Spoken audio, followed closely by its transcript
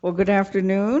Well, good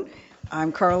afternoon.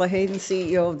 I'm Carla Hayden,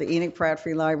 CEO of the Enoch Pratt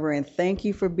Free Library, and thank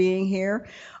you for being here,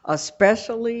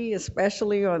 especially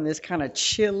on this kind of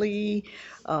chilly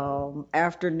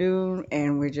afternoon.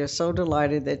 And we're just so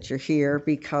delighted that you're here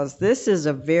because this is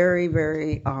a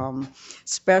very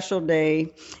special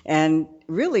day and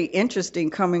really interesting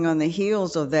coming on the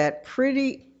heels of that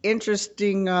pretty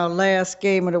interesting last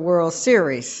game of the World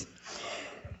Series.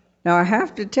 Now, I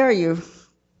have to tell you,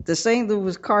 the St.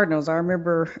 Louis Cardinals, I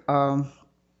remember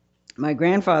my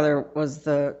grandfather was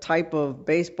the type of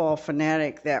baseball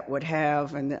fanatic that would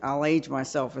have, and I'll age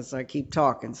myself as I keep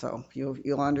talking, so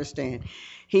you'll understand.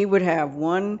 He would have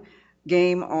one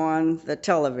game on the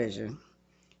television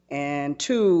and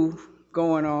two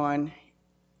going on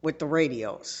with the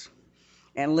radios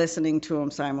and listening to them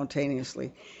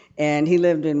simultaneously. And they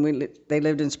lived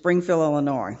in Springfield,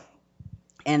 Illinois.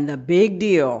 And the big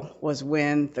deal was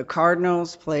when the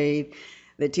Cardinals played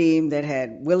the team that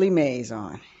had Willie Mays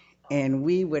on. And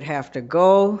we would have to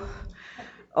go,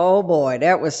 oh boy,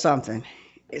 that was something.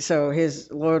 So his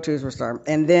loyalties were starting.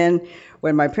 And then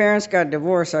when my parents got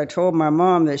divorced, I told my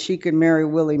mom that she could marry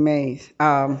Willie Mays,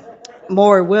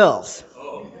 Maury Wills.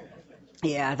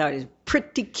 Yeah, I thought he was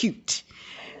pretty cute.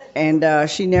 And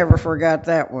she never forgot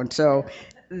that one. So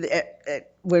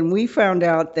when we found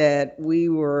out that we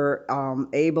were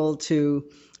able to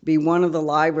be one of the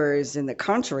libraries in the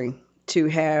country to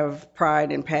have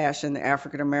Pride and Passion, the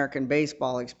African American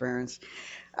baseball experience,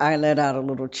 I let out a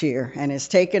little cheer. And it's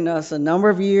taken us a number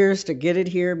of years to get it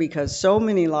here because so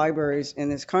many libraries in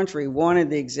this country wanted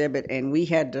the exhibit, and we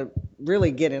had to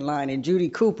really get in line. And Judy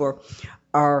Cooper,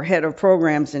 our head of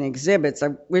programs and exhibits, I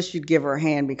wish you'd give her a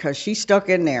hand because she stuck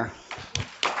in there.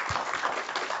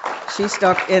 She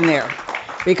stuck in there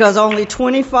because only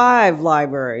 25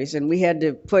 libraries, and we had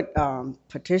to put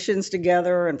petitions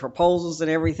together and proposals and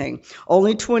everything,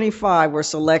 only 25 were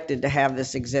selected to have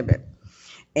this exhibit.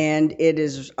 And it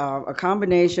is a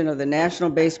combination of the National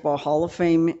Baseball Hall of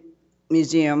Fame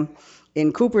Museum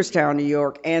in Cooperstown, New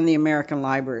York, and the American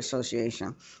Library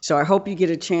Association. So I hope you get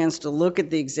a chance to look at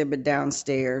the exhibit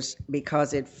downstairs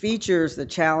because it features the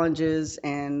challenges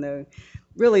and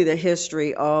really the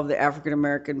history of the African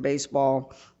American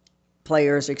baseball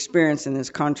players' experience in this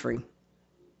country.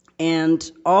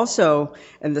 And also,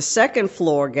 in the second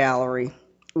floor gallery,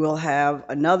 we'll have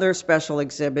another special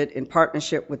exhibit in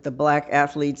partnership with the Black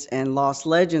Athletes and Lost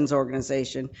Legends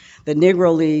organization, the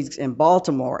Negro Leagues in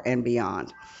Baltimore and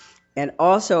beyond. And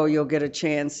also, you'll get a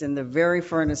chance in the very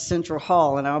furnished Central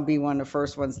Hall, and I'll be one of the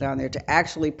first ones down there, to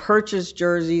actually purchase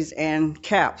jerseys and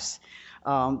caps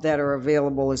that are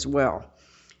available as well.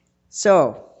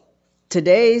 So,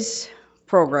 today's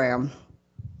program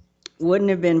wouldn't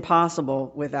have been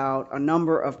possible without a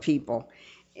number of people.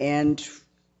 And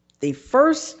the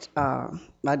first,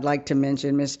 I'd like to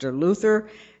mention Mr. Luther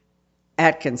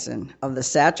Atkinson of the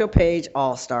Satchel Paige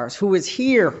All-Stars, who is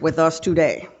here with us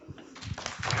today.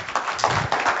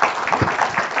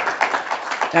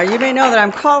 Now, you may know that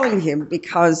I'm calling him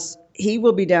because he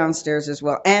will be downstairs as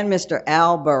well, and Mr.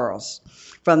 Al Burrows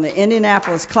from the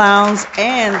Indianapolis Clowns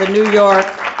and the New York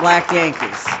Black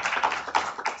Yankees.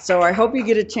 So I hope you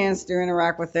get a chance to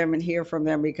interact with them and hear from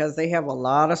them because they have a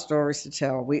lot of stories to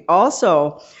tell. We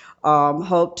also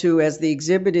hope to, as the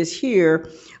exhibit is here,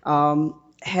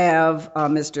 have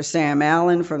Mr. Sam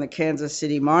Allen from the Kansas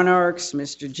City Monarchs,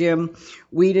 Mr. Jim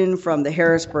Whedon from the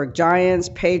Harrisburg Giants,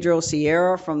 Pedro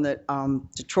Sierra from the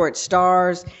Detroit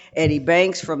Stars, Eddie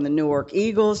Banks from the Newark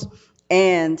Eagles,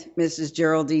 and Mrs.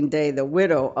 Geraldine Day, the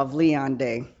widow of Leon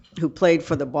Day, who played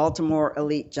for the Baltimore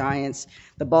Elite Giants,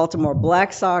 the Baltimore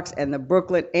Black Sox, and the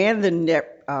Brooklyn and the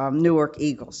Newark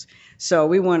Eagles. So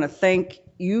we want to thank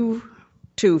you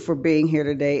too for being here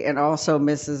today, and also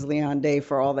Mrs. Leon Day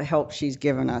for all the help she's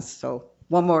given us. So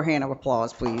one more hand of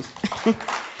applause, please.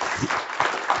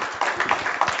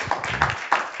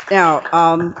 Now,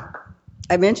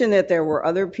 I mentioned that there were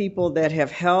other people that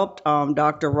have helped,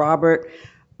 Dr. Robert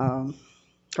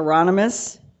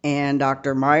Hieronymus and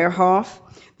Dr. Meyerhoff.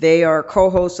 They are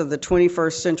co-hosts of the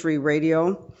 21st Century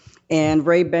Radio, and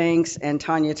Ray Banks and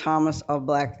Tanya Thomas of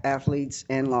Black Athletes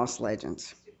and Lost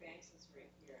Legends.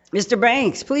 Mr.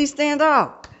 Banks, please stand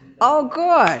up. Oh,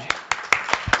 good.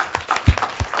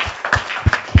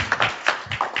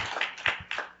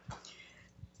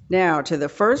 Now, to the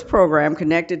first program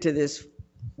connected to this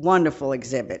wonderful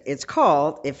exhibit. It's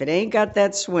called If It Ain't Got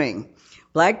That Swing,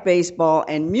 Black Baseball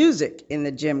and Music in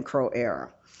the Jim Crow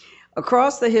Era.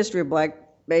 Across the history of black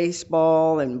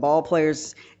baseball and ball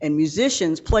players and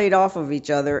musicians played off of each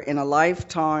other in a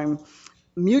lifetime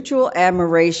mutual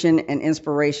admiration and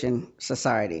inspiration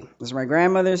society. As my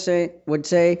grandmother would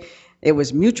say, it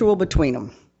was mutual between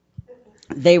them.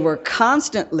 They were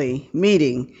constantly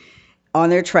meeting on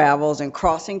their travels and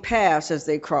crossing paths as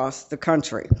they crossed the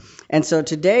country. And so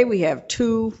today we have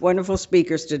two wonderful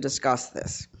speakers to discuss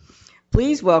this.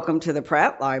 Please welcome to the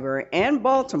Pratt Library and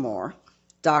Baltimore,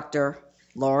 Dr.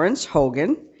 Lawrence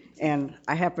Hogan, and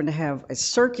I happen to have a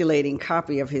circulating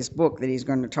copy of his book that he's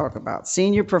going to talk about.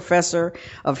 Senior Professor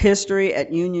of History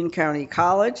at Union County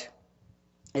College.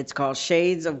 It's called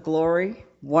Shades of Glory,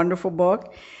 wonderful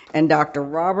book. And Dr.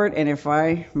 Robert, and if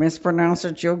I mispronounce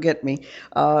it, you'll get me,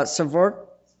 Savornik,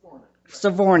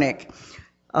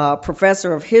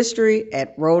 Professor of History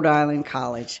at Rhode Island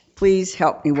College. Please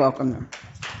help me welcome them.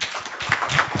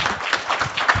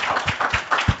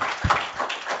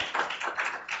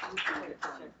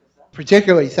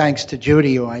 Particularly thanks to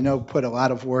Judy, who I know put a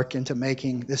lot of work into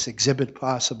making this exhibit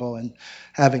possible and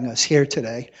having us here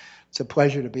today. It's a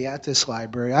pleasure to be at this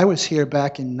library. I was here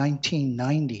back in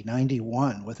 1990,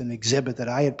 91 with an exhibit that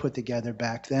I had put together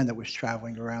back then that was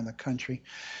traveling around the country.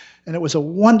 And it was a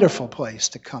wonderful place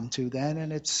to come to then,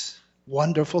 and it's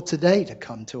wonderful today to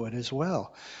come to it as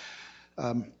well.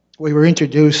 We were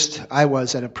introduced, I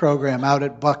was at a program out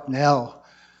at Bucknell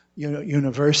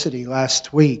University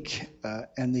last week,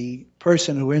 and the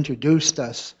person who introduced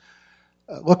us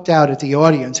looked out at the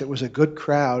audience. It was a good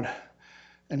crowd,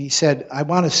 and he said, "I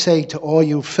want to say to all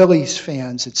you Phillies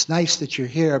fans, it's nice that you're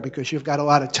here because you've got a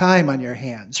lot of time on your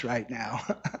hands right now."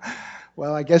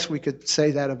 Well, I guess we could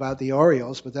say that about the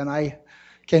Orioles, but then I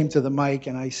came to the mic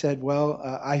and I said, well,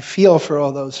 I feel for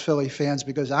all those Philly fans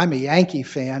because I'm a Yankee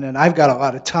fan and I've got a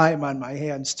lot of time on my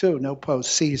hands too, no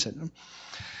postseason.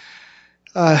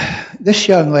 This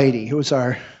young lady, who is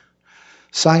our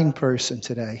sign person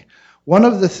today, one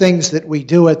of the things that we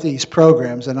do at these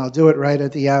programs, and I'll do it right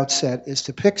at the outset, is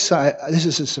to pick this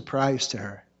is a surprise to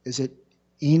her. Is it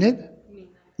Enid?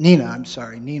 Nina, I'm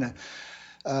sorry, Nina.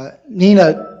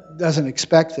 Nina doesn't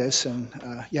expect this, and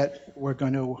yet we're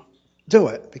going to do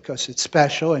it because it's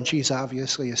special, and she's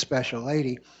obviously a special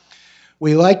lady.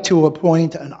 We like to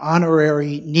appoint an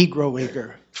honorary Negro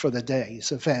Leaguer for the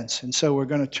day's events, and so we're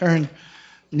going to turn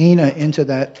Nina into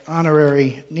that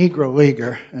honorary Negro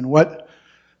Leaguer, and what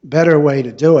better way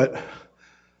to do it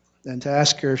than to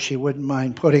ask her if she wouldn't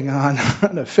mind putting on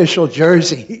an official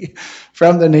jersey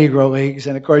from the Negro Leagues,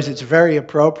 and of course it's very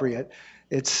appropriate.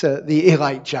 It's the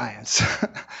Elite Giants,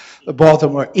 the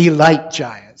Baltimore Elite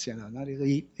Giants, not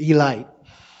Elite.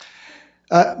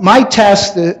 My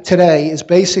task today is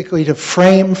basically to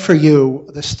frame for you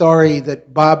the story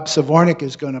that Bob Savornik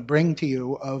is going to bring to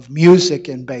you of music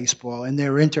and baseball and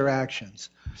their interactions.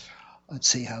 Let's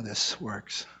see how this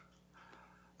works.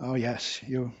 Oh yes,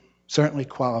 you certainly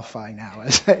qualify now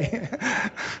as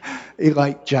a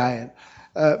Elite Giant.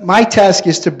 My task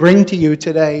is to bring to you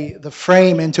today the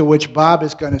frame into which Bob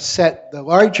is going to set the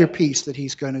larger piece that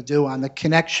he's going to do on the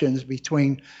connections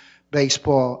between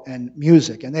baseball and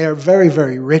music. And they are very,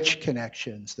 very rich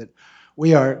connections that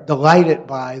we are delighted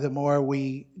by the more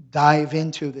we dive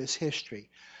into this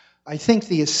history. I think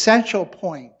the essential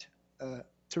point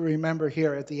to remember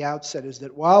here at the outset is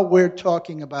that while we're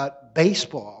talking about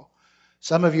baseball,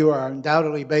 some of you are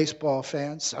undoubtedly baseball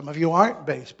fans, some of you aren't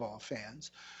baseball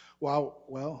fans.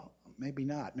 Well, maybe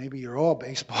not. Maybe you're all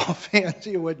baseball fans,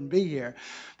 you wouldn't be here,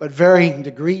 but varying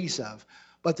degrees of.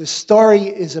 But the story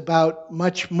is about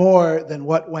much more than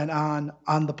what went on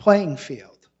the playing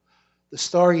field. The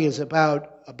story is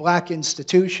about a black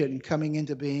institution coming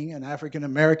into being, an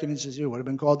African-American institution, would have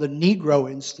been called the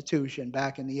Negro Institution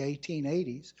back in the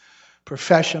 1880s,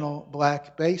 professional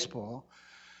black baseball,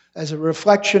 as a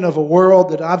reflection of a world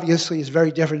that obviously is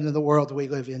very different than the world we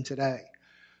live in today.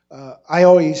 I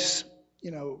always,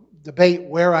 debate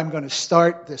where I'm going to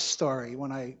start this story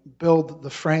when I build the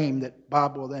frame that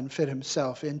Bob will then fit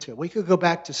himself into. We could go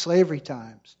back to slavery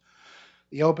times.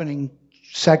 The opening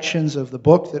sections of the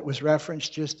book that was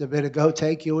referenced just a bit ago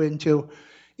take you into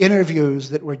interviews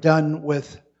that were done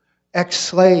with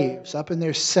ex-slaves up in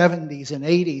their 70s and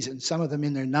 80s, and some of them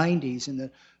in their 90s in the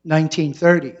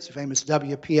 1930s, the famous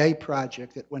WPA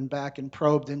project that went back and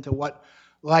probed into what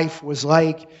life was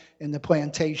like in the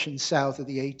plantation south of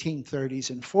the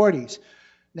 1830s and 40s.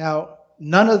 Now,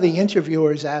 none of the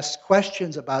interviewers asked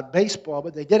questions about baseball,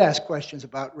 but they did ask questions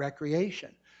about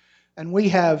recreation. And we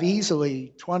have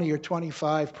easily 20 or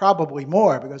 25, probably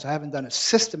more, because I haven't done a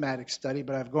systematic study,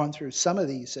 but I've gone through some of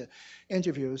these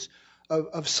interviews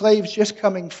of slaves just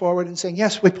coming forward and saying,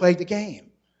 yes, we played the game.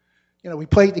 We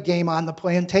played the game on the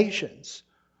plantations,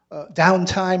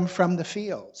 downtime from the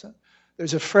fields.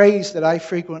 There's a phrase that I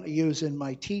frequently use in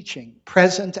my teaching,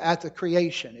 present at the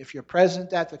creation. If you're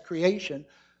present at the creation,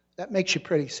 That makes you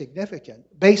pretty significant.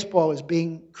 Baseball is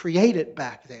being created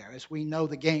back there, as we know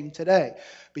the game today,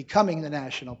 becoming the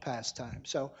national pastime.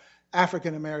 So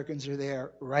African Americans are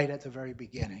there right at the very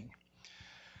beginning.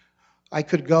 I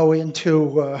could go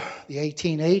into the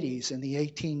 1880s and the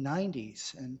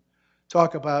 1890s and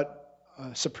talk about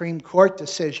a Supreme Court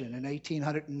decision in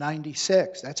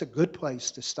 1896. That's a good place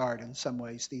to start in some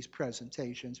ways, these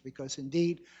presentations, because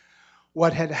indeed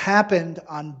what had happened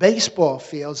on baseball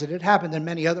fields, it had happened in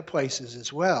many other places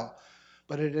as well,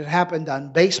 but it had happened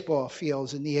on baseball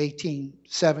fields in the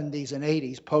 1870s and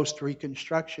 80s,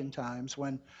 post-Reconstruction times,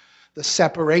 when the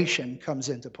separation comes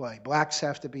into play. Blacks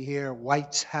have to be here,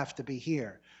 whites have to be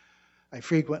here. I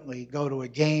frequently go to a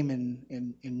game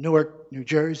in Newark, New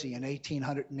Jersey in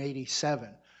 1887,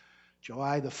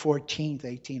 July the 14th,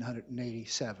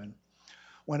 1887,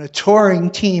 when a touring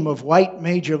team of white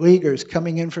major leaguers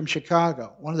coming in from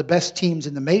Chicago, one of the best teams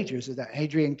in the majors, is that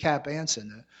Adrian Cap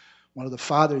Anson, one of the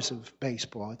fathers of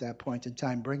baseball at that point in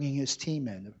time, bringing his team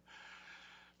in, the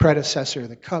predecessor of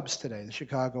the Cubs today, the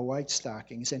Chicago White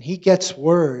Stockings, and he gets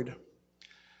word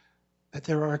that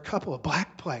there are a couple of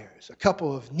black players, a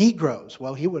couple of Negroes,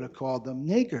 well, he would have called them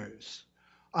niggers,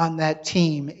 on that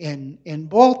team in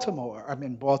Newark,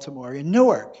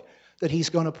 that he's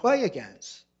going to play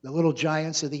against, the Little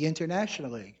Giants of the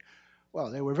International League.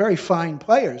 Well, they were very fine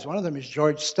players. One of them is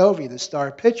George Stovey, the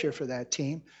star pitcher for that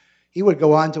team. He would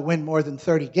go on to win more than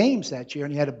 30 games that year,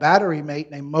 and he had a battery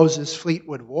mate named Moses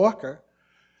Fleetwood Walker.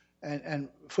 And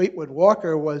Fleetwood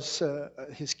Walker was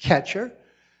his catcher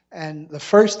and the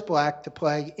first black to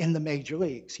play in the major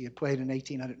leagues. He had played in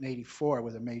 1884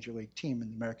 with a major league team in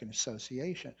the American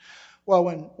Association. Well,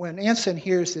 when Anson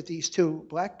hears that these two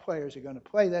black players are going to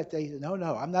play that day, he said, no,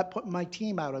 I'm not putting my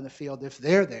team out on the field if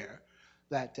they're there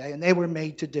that day. And they were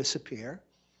made to disappear.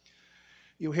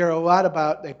 You hear a lot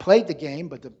about, they played the game,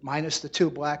 but minus the two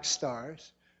black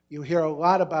stars. You hear a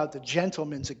lot about the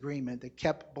gentleman's agreement that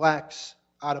kept blacks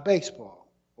out of baseball.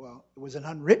 Well, it was an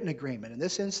unwritten agreement. In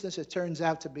this instance, it turns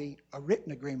out to be a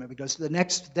written agreement because the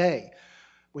next day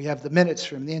we have the minutes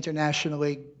from the International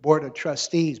League Board of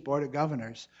Trustees, Board of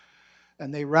Governors,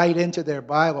 and they write into their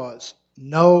bylaws,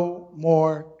 no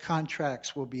more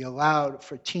contracts will be allowed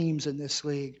for teams in this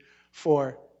league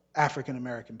for African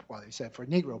American players, they said for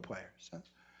Negro players.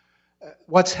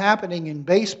 What's happening in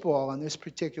baseball on this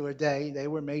particular day, they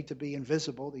were made to be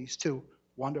invisible, these two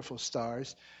wonderful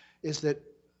stars, is that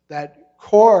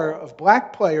core of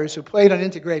black players who played on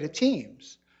integrated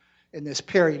teams in this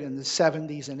period in the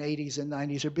 70s and 80s and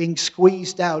 90s are being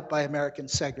squeezed out by American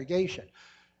segregation.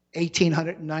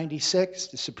 1896,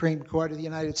 the Supreme Court of the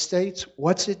United States,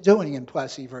 what's it doing in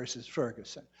Plessy versus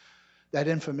Ferguson? That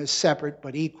infamous separate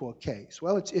but equal case.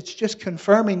 Well, it's just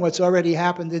confirming what's already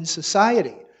happened in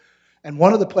society. And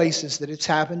one of the places that it's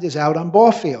happened is out on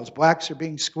ball fields. Blacks are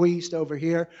being squeezed over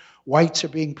here, whites are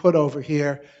being put over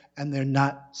here, and they're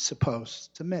not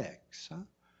supposed to mix. Huh?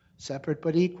 Separate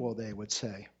but equal, they would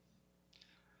say.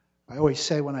 I always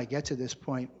say when I get to this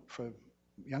point, for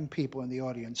young people in the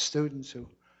audience, students who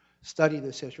study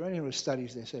this issue, anyone who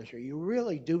studies this issue, you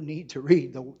really do need to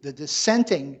read the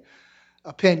dissenting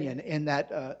opinion in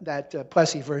that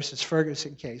Plessy versus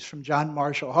Ferguson case from John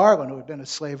Marshall Harlan, who had been a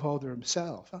slaveholder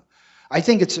himself. Huh? I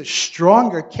think it's a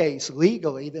stronger case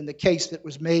legally than the case that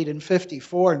was made in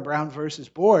 '54 in Brown versus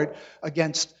Board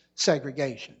against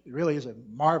segregation. It really is a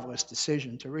marvelous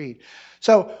decision to read.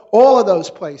 So all of those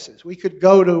places. We could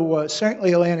go to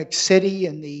certainly Atlantic City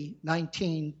in the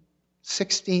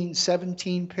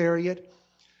 1916-17 period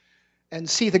and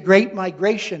see the Great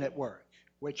Migration at work,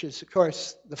 which is, of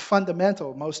course, the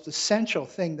fundamental, most essential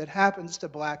thing that happens to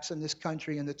blacks in this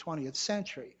country in the 20th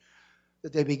century.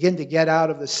 That they begin to get out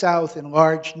of the South in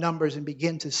large numbers and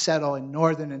begin to settle in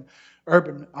northern and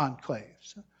urban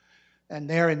enclaves. And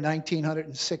there in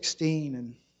 1916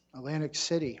 in Atlantic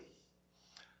City,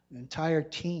 an entire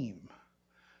team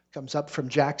comes up from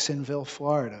Jacksonville,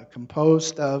 Florida,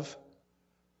 composed of,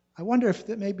 I wonder if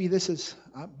maybe this is,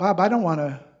 Bob, I don't want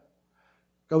to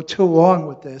go too long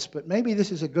with this, but maybe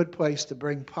this is a good place to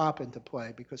bring Pop into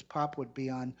play, because Pop would be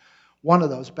on one of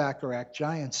those Bacharach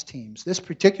Giants teams. This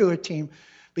particular team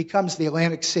becomes the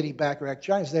Atlantic City Bacharach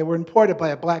Giants. They were imported by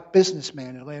a black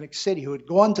businessman in Atlantic City who had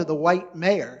gone to the white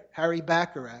mayor, Harry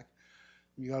Bacharach.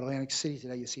 When you go to Atlantic City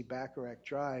today, you see Bacharach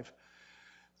Drive.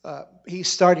 He's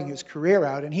starting his career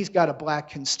out, and he's got a black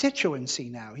constituency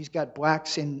now. He's got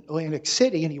blacks in Atlantic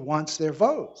City, and he wants their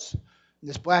votes. And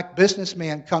this black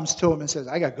businessman comes to him and says,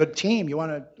 I got a good team. You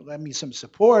want to lend me some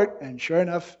support? And sure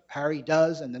enough, Harry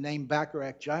does, and the name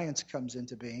Bacharach Giants comes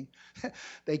into being.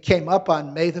 They came up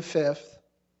on May the 5th.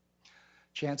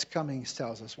 Chance Cummings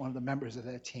tells us, one of the members of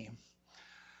that team.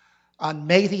 On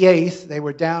May the 8th, they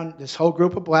were down, this whole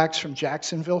group of blacks from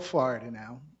Jacksonville, Florida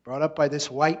now, brought up by this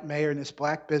white mayor and this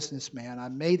black businessman.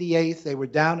 On May the 8th, they were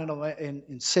down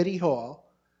in City Hall,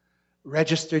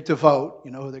 registered to vote,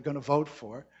 you know who they're going to vote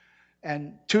for.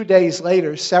 And 2 days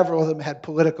later, several of them had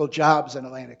political jobs in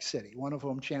Atlantic City. One of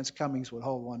them, Chance Cummings, would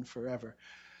hold one forever.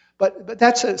 But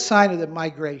that's a sign of the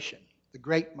migration, the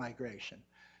Great Migration.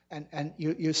 And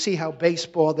you see how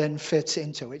baseball then fits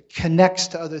into it. It connects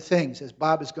to other things, as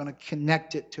Bob is going to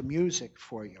connect it to music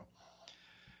for you.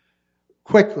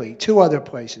 Quickly, 2 other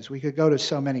places. We could go to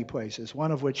so many places,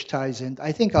 one of which ties in.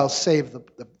 I think I'll save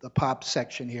the pop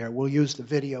section here. We'll use the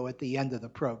video at the end of the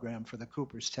program for the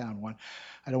Cooperstown one.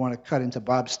 I don't want to cut into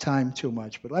Bob's time too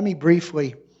much, but let me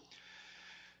briefly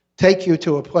take you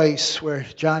to a place where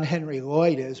John Henry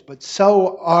Lloyd is, but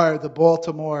so are the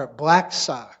Baltimore Black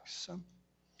Sox.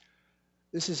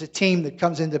 This is a team that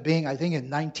comes into being, I think, in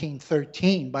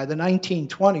 1913. By the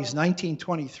 1920s,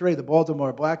 1923, the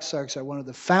Baltimore Black Sox are one of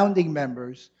the founding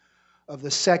members of the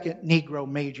second Negro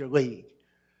Major League,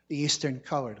 the Eastern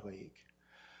Colored League.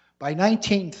 By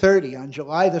 1930, on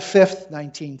July the 5th,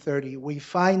 1930, we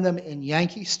find them in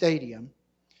Yankee Stadium,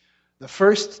 the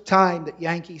first time that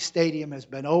Yankee Stadium has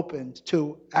been opened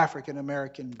to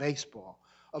African-American baseball.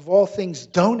 Of all things,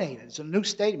 donated. It's a new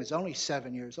stadium. It's only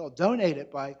 7 years old. Donated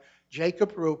by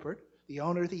Jacob Rupert, the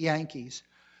owner of the Yankees,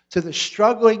 to the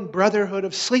struggling brotherhood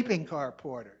of sleeping car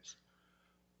porters.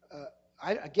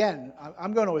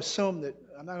 I'm going to assume that,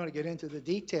 I'm not going to get into the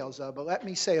details of, but let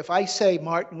me say, if I say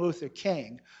Martin Luther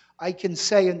King, I can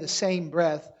say in the same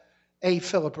breath, A.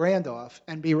 Philip Randolph,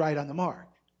 and be right on the mark.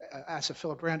 Asa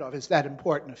Philip Randolph is that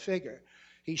important a figure.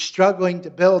 He's struggling to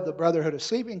build the Brotherhood of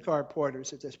Sleeping Car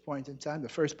Porters at this point in time. The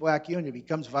first black union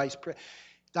becomes vice president.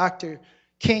 Dr.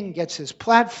 King gets his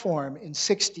platform in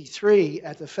 '63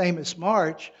 at the famous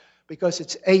march because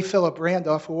it's A. Philip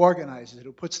Randolph who organizes it,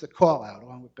 who puts the call out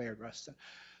along with Bayard Rustin.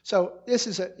 So this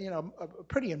is a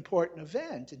pretty important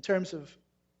event in terms of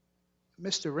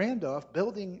Mr. Randolph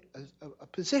building a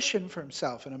position for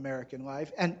himself in American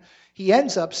life, and he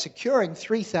ends up securing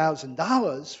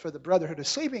 $3,000 for the Brotherhood of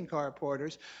Sleeping Car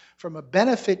Porters from a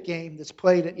benefit game that's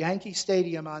played at Yankee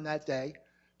Stadium on that day,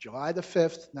 July the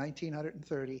 5th,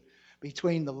 1930,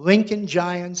 between the Lincoln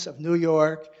Giants of New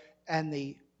York and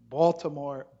the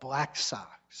Baltimore Black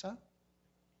Sox.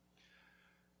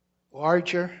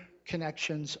 Larger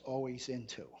connections always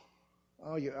into.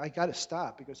 I got to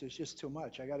stop because there's just too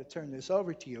much. I got to turn this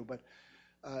over to you. But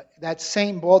that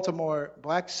same Baltimore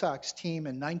Black Sox team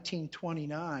in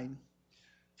 1929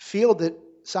 fielded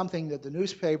something that the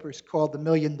newspapers called the $1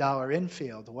 Million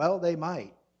Infield. Well, they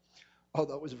might,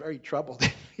 although it was a very troubled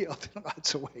infield in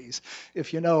lots of ways.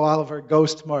 If you know Oliver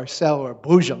Ghost Marcel or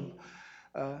Boojum,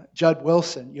 Judd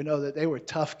Wilson, you know that they were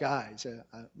tough guys.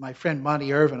 My friend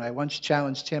Monty Irvin, I once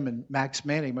challenged him, and Max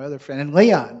Manning, my other friend, and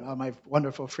Leon, my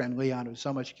wonderful friend Leon, who's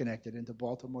so much connected into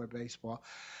Baltimore baseball.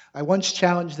 I once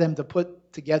challenged them to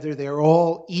put together their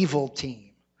all-evil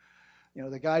team. You know,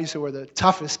 the guys who were the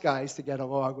toughest guys to get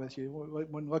along with. You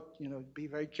wouldn't look, be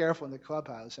very careful in the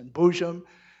clubhouse. And Boojum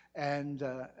and,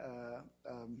 the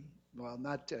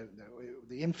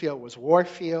infield was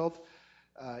Warfield.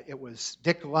 It was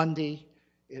Dick Lundy.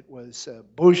 It was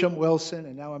Boojum Wilson,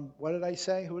 and now what did I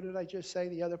say? Who did I just say,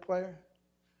 the other player?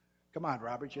 Come on,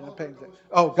 Robert, you're not paying attention.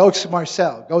 Oh, Ghost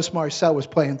Marcel. Ghost Marcel was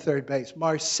playing third base.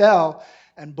 Marcel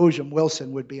and Boojum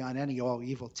Wilson would be on any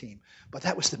all-evil team. But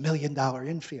that was the $1 Million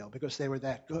Infield because they were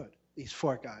that good, these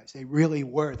 4 guys. They really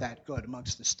were that good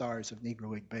amongst the stars of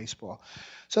Negro League Baseball.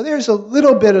 So there's a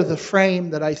little bit of the frame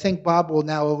that I think Bob will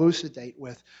now elucidate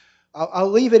with. I'll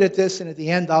leave it at this, and at the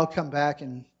end I'll come back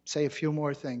and say a few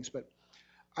more things. But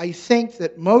I think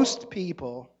that most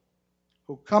people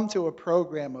who come to a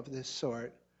program of this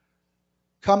sort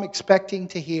come expecting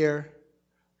to hear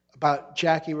about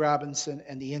Jackie Robinson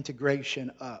and the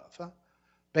integration of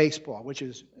baseball, which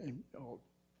is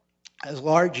as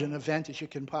large an event as you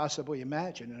can possibly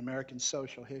imagine in American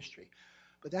social history.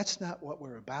 But that's not what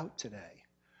we're about today.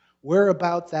 We're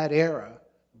about that era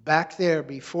back there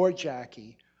before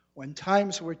Jackie, when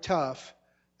times were tough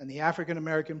and the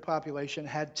African-American population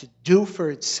had to do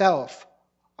for itself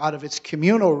out of its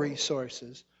communal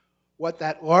resources what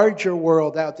that larger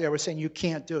world out there was saying you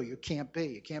can't do, you can't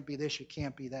be this, you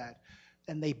can't be that.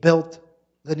 And they built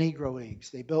the Negro Leagues.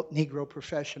 They built Negro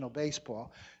professional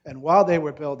baseball. And while they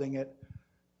were building it,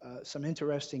 some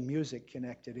interesting music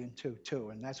connected into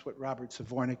too. And that's what Robert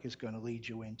Zvornik is going to lead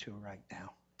you into right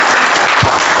now.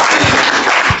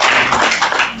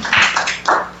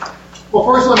 Well,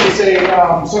 first let me say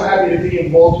I'm so happy to be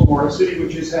in Baltimore, a city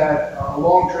which has had a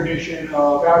long tradition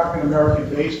of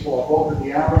African-American baseball, both at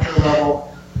the amateur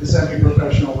level the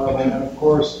semi-professional level, and of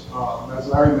course, as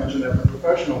Larry mentioned, at the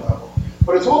professional level.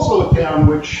 But it's also a town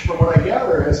which, from what I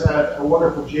gather, has had a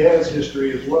wonderful jazz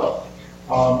history as well.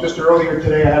 Just earlier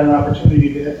today, I had an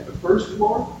opportunity to head to the first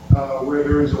floor, where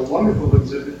there is a wonderful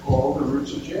exhibit called The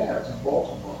Roots of Jazz in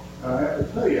Baltimore. I have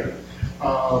to tell you,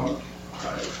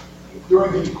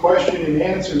 during the question and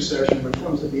answer session, which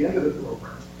comes at the end of the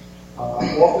program,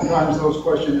 oftentimes those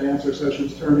question and answer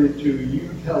sessions turn into you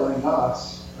telling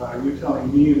us, you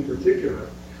telling me in particular,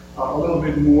 a little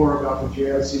bit more about the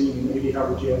jazz scene and maybe how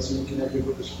the jazz scene connected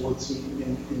with the sports scene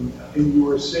in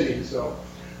your city. So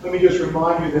let me just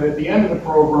remind you that at the end of the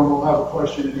program, we'll have a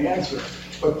question and answer.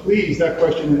 But please, that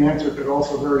question and answer could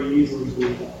also very easily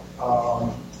be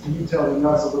you telling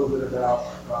us a little bit about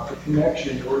the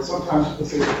connection, or sometimes people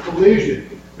say the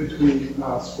collision between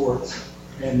sports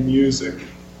and music.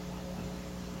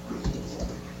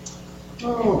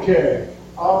 Okay.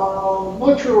 I'm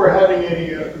not sure we're having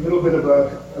a little bit of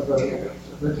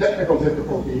a technical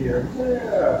difficulty here.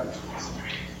 Yeah,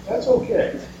 that's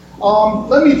okay.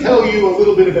 Let me tell you a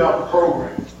little bit about the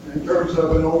program in terms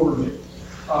of an overview.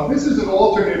 This is an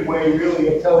alternate way,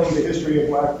 really, of telling the history of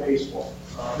black baseball,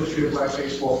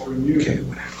 through music.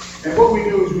 And what we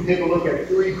do is we take a look at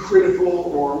three critical,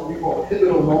 or what we call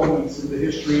pivotal moments in the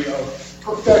history of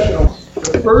professional.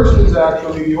 The first is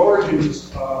actually the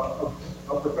origins of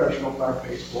professional black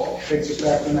baseball. It takes us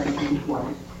back to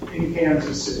 1920 in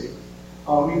Kansas City.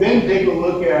 We then take a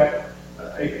look at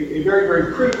a very,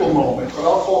 very critical moment, but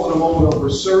I'll call it a moment of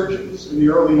resurgence in the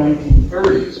early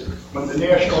 1930s, when the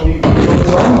National League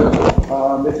was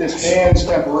under. It disbands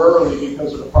temporarily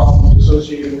because of the problems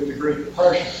associated with the Great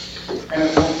Depression. And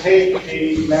it will take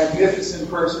a magnificent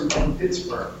person from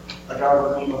Pittsburgh, a guy by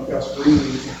the name of Gus Green,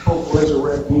 to help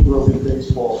resurrect Negro League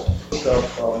baseball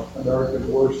of America's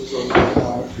worst sort of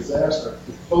economic disaster.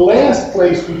 The last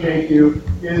place we take you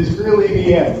is really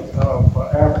the end of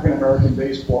African American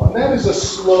baseball, and that is a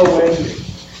slow ending.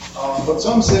 But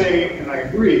some say, and I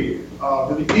agree,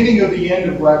 the beginning of the end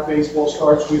of black baseball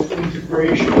starts with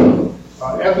integration.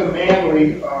 Etha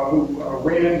Manley, who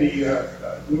ran the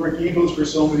New York Eagles for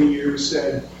so many years,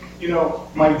 said, you know,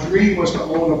 my dream was to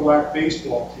own a black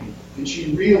baseball team, and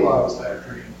she realized that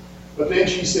dream. But then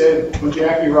she said, when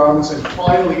Jackie Robinson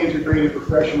finally integrated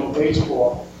professional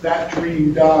baseball, that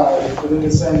dream died, but in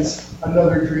a sense,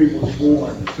 another dream was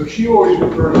born. So she always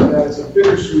referred to that as a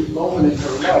bittersweet moment in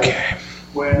her life,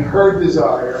 when her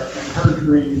desire and her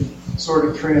dream sort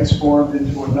of transformed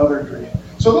into another dream.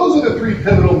 So those are the three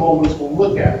pivotal moments we'll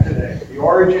look at today. The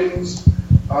origins,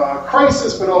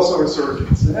 crisis, but also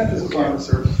resurgence, an emphasis on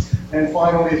resurgence. And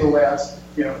finally, the last,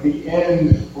 the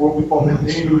end, or what we call the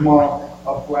denouement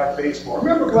of black baseball.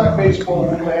 Remember, black baseball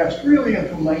would last really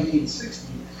until 1960.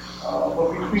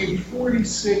 But between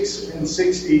 46 and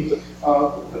 60,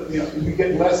 we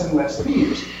get less and less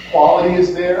teams. Quality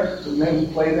is there. The men who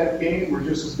play that game were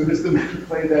just as good as the men who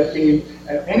played that game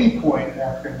at any point in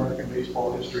African American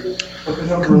baseball history. But the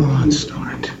number of teams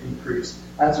increased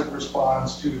as it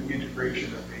responds to the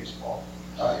integration of baseball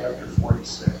after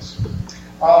 46.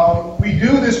 We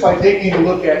do this by taking a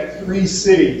look at three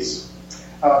cities.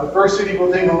 The first city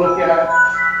we'll take a look at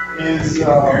is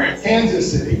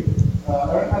Kansas City.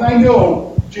 And I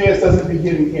know jazz doesn't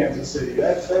begin in Kansas City.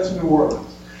 That's New Orleans.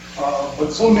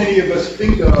 But so many of us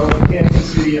think of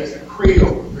Kansas City as the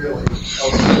cradle, really,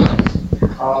 of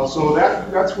jazz. So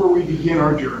that's where we begin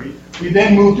our journey. We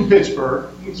then move to Pittsburgh.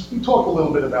 We talk a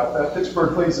little bit about that.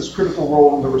 Pittsburgh plays this critical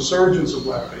role in the resurgence of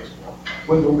black baseball.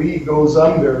 When the league goes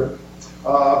under,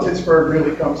 Pittsburgh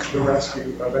really comes to the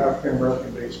rescue of African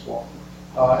American baseball.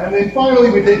 And then finally,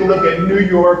 we take a look at New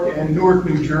York and Newark,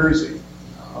 New Jersey.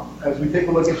 As we take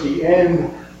a look at the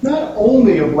end, not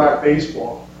only of black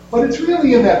baseball, but it's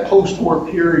really in that post-war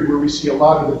period where we see a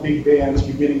lot of the big bands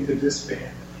beginning to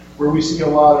disband, where we see a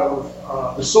lot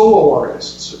of the solo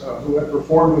artists who have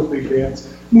performed with big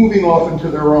bands moving off into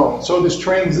their own. So this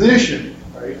transition,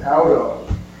 right, out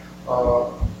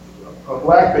of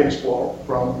black baseball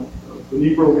from the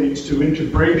Negro Leagues to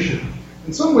integration,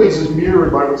 in some ways is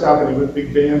mirrored by what's happening with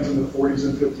big bands in the 40s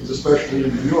and 50s, especially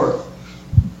in New York.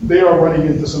 They are running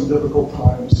into some difficult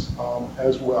times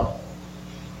as well.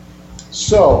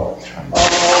 So,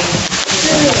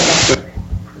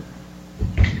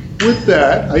 with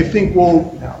that, I think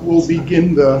we'll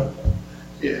begin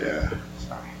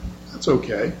that's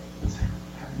okay.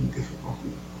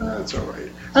 That's all right.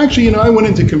 Actually, I went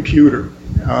into computer.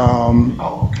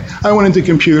 I went into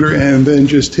computer and then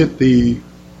just hit the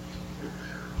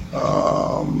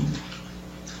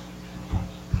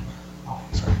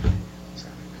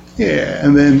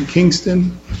and then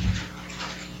Kingston.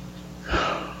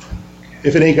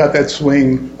 If it ain't got that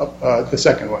swing, the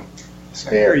second one.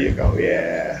 There you go,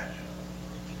 yeah.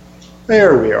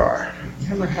 There we are.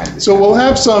 So we'll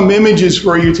have some images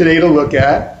for you today to look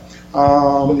at.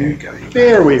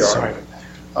 There we are.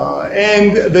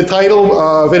 And the title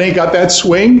of It Ain't Got That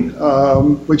Swing,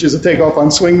 which is a takeoff on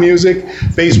swing music,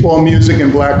 baseball music,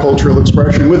 and black cultural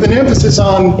expression, with an emphasis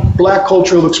on black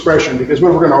cultural expression, because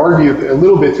what we're going to argue a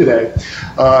little bit today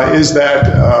is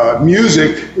that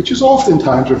music, which is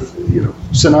oftentimes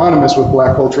synonymous with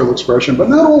black cultural expression, but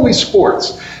not always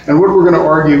sports. And what we're going to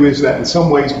argue is that in some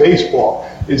ways baseball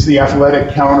is the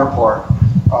athletic counterpart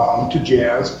to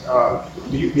jazz,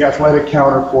 the athletic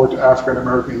counterpart to African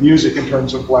American music in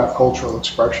terms of black cultural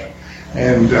expression.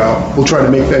 And we'll try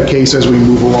to make that case as we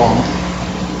move along.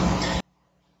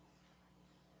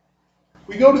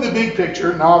 We go to the big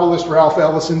picture. Novelist Ralph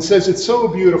Ellison says it so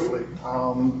beautifully.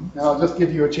 Now I'll just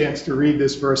give you a chance to read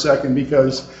this for a second,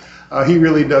 because he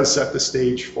really does set the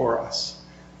stage for us.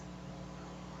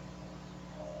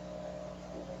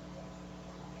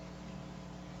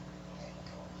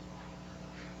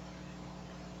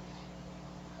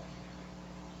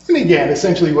 And again,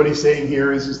 essentially what he's saying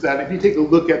here is that if you take a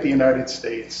look at the United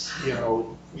States,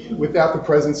 without the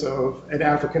presence of an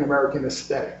African-American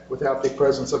aesthetic, without the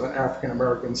presence of an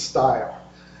African-American style,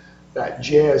 that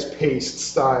jazz-paced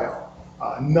style,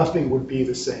 nothing would be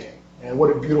the same. And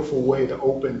what a beautiful way to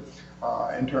open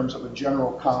in terms of a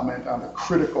general comment on the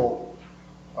critical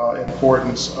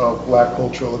importance of black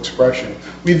cultural expression.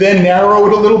 We then narrow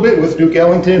it a little bit with Duke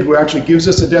Ellington, who actually gives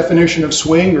us a definition of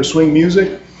swing or swing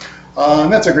music.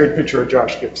 And that's a great picture of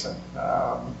Josh Gibson.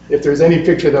 If there's any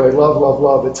picture that I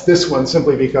love, it's this one,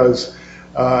 simply because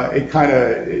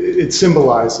it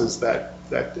symbolizes that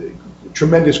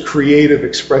tremendous creative,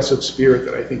 expressive spirit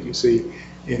that I think you see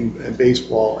in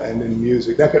baseball and in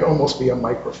music. That could almost be a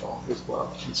microphone as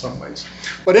well in some ways.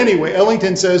 But anyway,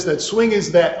 Ellington says that swing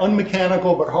is that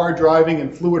unmechanical but hard-driving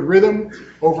and fluid rhythm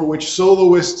over which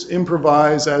soloists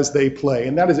improvise as they play.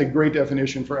 And that is a great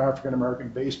definition for African-American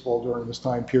baseball during this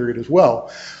time period as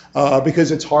well,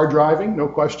 because it's hard-driving, no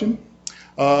question,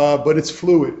 but it's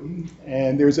fluid.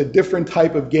 And there's a different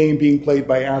type of game being played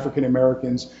by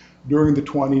African-Americans during the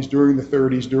 20s, during the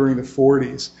 30s, during the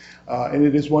 40s. And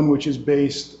it is one which is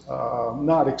based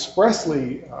not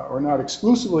expressly or not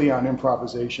exclusively on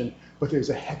improvisation, but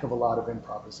there's a heck of a lot of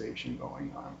improvisation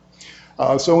going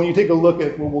on. So when you take a look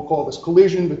at what we'll call this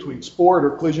collision between sport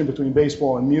or collision between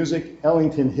baseball and music,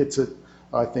 Ellington hits it,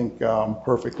 I think,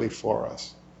 perfectly for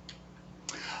us.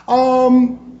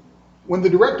 When the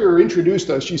director introduced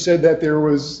us, she said that there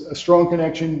was a strong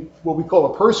connection, what we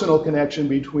call a personal connection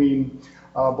between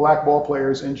black ball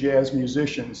players and jazz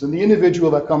musicians. And the individual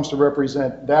that comes to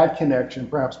represent that connection,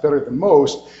 perhaps better than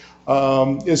most,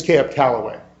 is Cab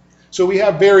Calloway. So we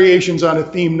have variations on a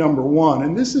theme number one.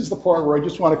 And this is the part where I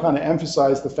just want to kind of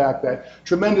emphasize the fact that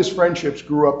tremendous friendships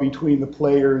grew up between the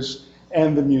players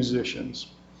and the musicians.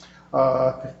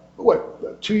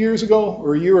 2 years ago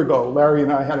or a year ago, Larry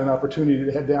and I had an opportunity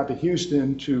to head down to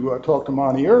Houston to talk to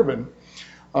Monty Irvin.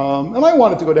 And I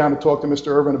wanted to go down and talk to Mr.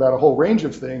 Irvin about a whole range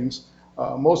of things,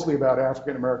 mostly about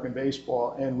African-American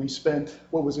baseball. And we spent,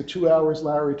 2 hours,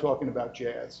 Larry, talking about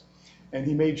jazz. And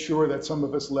he made sure that some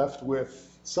of us left with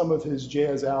some of his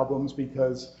jazz albums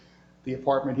because the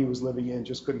apartment he was living in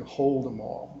just couldn't hold them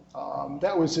all.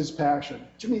 That was his passion.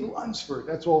 Jimmy Lunsford,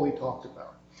 that's all he talked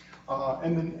about.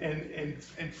 And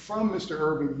from Mr.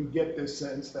 Irvin, you get this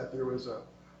sense that there was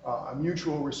a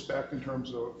mutual respect in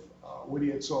terms of what he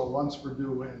had saw Lunsford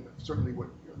do and certainly what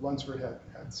Lunsford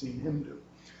had seen him do.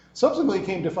 Subsequently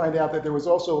came to find out that there was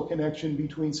also a connection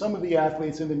between some of the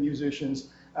athletes and the musicians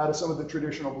out of some of the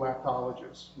traditional black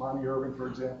colleges. Monty Irvin, for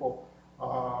example,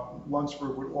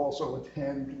 Lunsford would also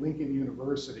attend Lincoln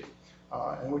University.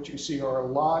 And what you see are a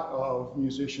lot of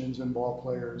musicians and ball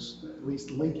players, at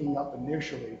least linking up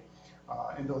initially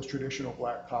in those traditional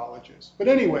black colleges. But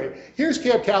anyway, here's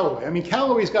Cab Calloway. I mean,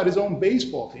 Calloway's got his own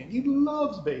baseball team. He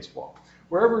loves baseball.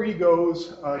 Wherever he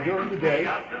goes during the day,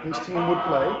 his team would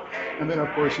play. And then, of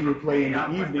course, he would play in the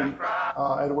evening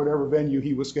at whatever venue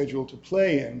he was scheduled to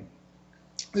play in.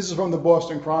 This is from the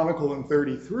Boston Chronicle in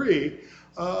 '33.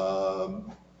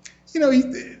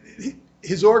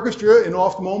 His orchestra in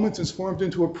off moments is formed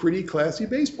into a pretty classy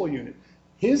baseball unit.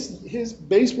 His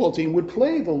baseball team would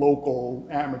play the local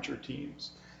amateur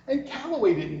teams. And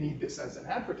Calloway didn't need this as an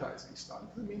advertising stunt.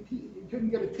 I mean, he couldn't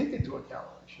get a ticket to a Calloway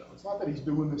show. It's not that he's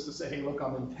doing this to say, hey, look,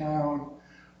 I'm in town,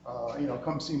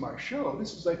 come see my show.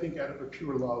 This is, I think, out of a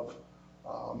pure love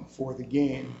for the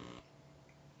game.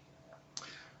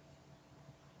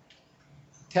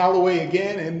 Calloway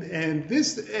again, and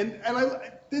this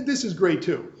is great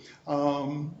too.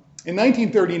 In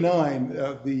 1939,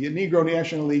 the Negro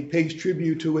National League pays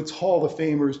tribute to its Hall of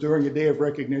Famers during a day of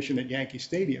recognition at Yankee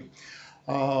Stadium.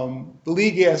 The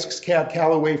league asks Cab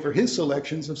Calloway for his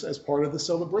selections as part of the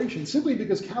celebration, simply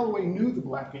because Calloway knew the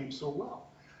black game so well.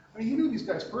 I mean, he knew these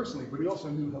guys personally, but he also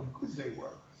knew how good they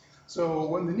were. So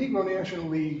when the Negro National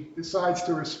League decides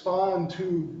to respond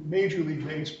to Major League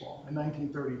Baseball in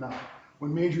 1939,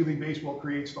 when Major League Baseball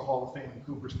creates the Hall of Fame in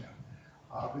Cooperstown,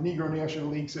 the Negro National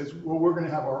League says, well, we're going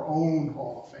to have our own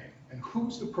Hall of Fame. And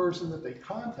who's the person that they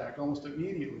contact almost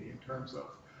immediately in terms of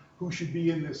who should be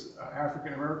in this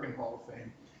African-American Hall of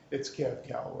Fame? It's Cab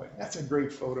Calloway. That's a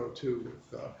great photo, too,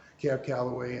 with Cab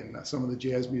Calloway and some of the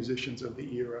jazz musicians of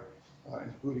the era,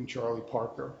 including Charlie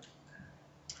Parker.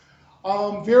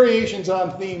 Variations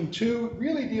on theme 2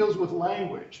 really deals with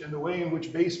language and the way in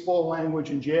which baseball language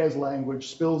and jazz language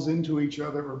spills into each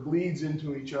other or bleeds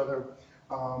into each other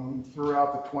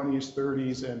throughout the 20s,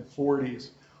 30s, and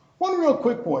 40s. One real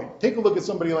quick point, take a look at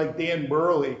somebody like Dan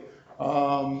Burley.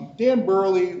 Dan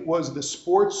Burley was the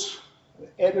sports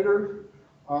editor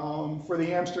for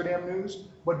the Amsterdam News,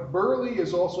 but Burley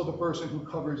is also the person who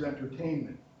covers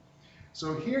entertainment.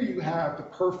 So here you have the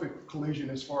perfect collision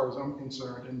as far as I'm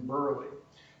concerned in Burley.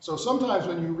 So sometimes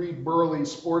when you read Burley's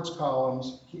sports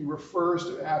columns, he refers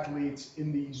to athletes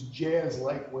in these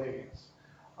jazz-like ways.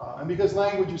 And because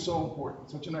language is so important,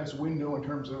 such a nice window in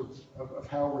terms of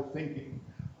how we're thinking,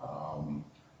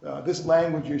 this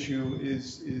language issue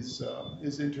is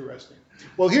interesting.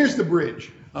 Well, here's the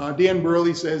bridge. Dan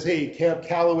Burley says, hey, Cab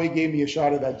Calloway gave me a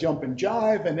shot of that jump and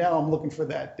jive, and now I'm looking for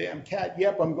that damn cat.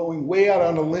 Yep, I'm going way out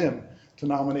on a limb to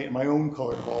nominate my own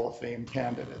colored Hall of Fame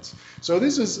candidates. So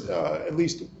this is at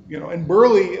least, and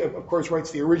Burley, of course,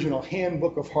 writes the original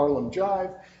Handbook of Harlem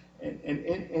Jive. And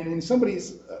in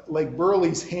somebody's like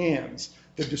Burley's hands,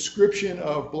 the description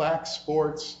of black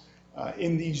sports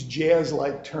in these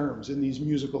jazz-like terms, in these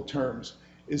musical terms,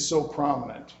 is so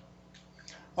prominent.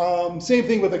 Same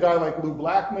thing with a guy like Lou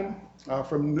Blackman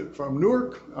from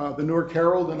Newark, the Newark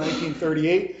Herald in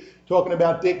 1938, talking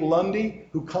about Dick Lundy,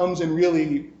 who comes and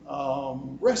really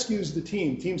rescues the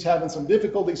team. Team's having some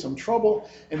difficulty, some trouble,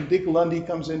 and Dick Lundy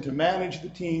comes in to manage the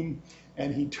team,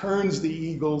 and he turns the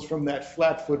Eagles from that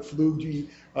flat-foot flugy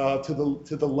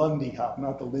to the Lundy hop,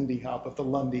 not the Lindy hop, but the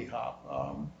Lundy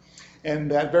hop. And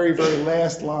that very, very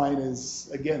last line is,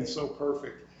 again, so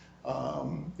perfect.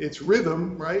 It's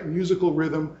rhythm, right? Musical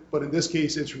rhythm, but in this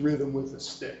case, it's rhythm with a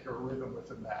stick or rhythm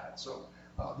with a mat. So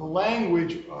the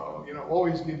language,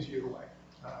 always gives you away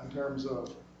in terms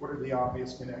of what are the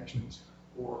obvious connections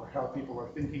or how people are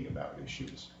thinking about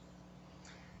issues.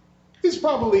 This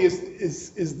probably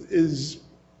is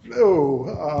the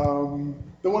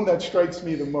one that strikes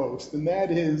me the most, and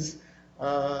that is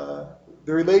the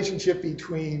relationship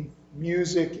between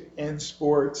music and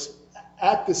sports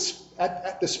at the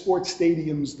sports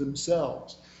stadiums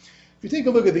themselves. If you take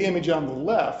a look at the image on the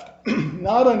left,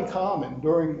 not uncommon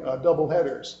during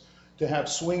doubleheaders to have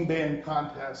swing band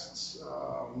contests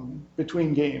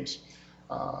between games.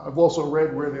 I've also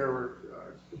read where there were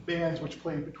bands which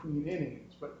played between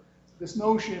innings, but this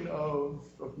notion of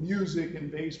music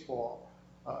and baseball,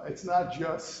 it's not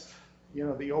just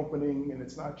the opening, and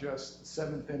it's not just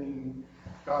seventh inning,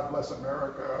 God Bless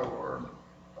America, or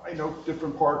I know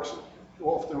different parks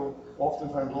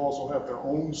oftentimes also have their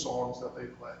own songs that they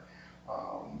play.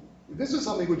 This is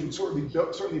something which is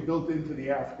certainly built into the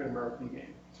African American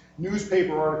game.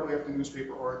 Newspaper article after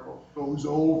newspaper article goes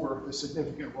over the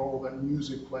significant role that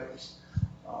music plays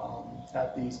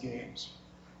at these games.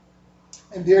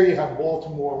 And there you have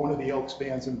Baltimore, one of the Elks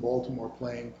bands in Baltimore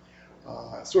playing,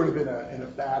 sort of in a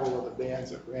battle of the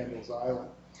bands at Randall's Island.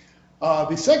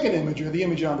 The second image, or the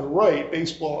image on the right,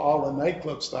 baseball a la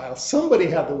nightclub style, somebody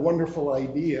had the wonderful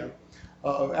idea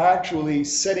of actually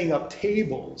setting up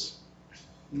tables,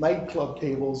 nightclub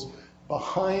tables,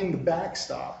 behind the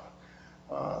backstop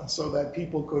so that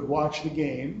people could watch the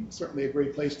game, certainly a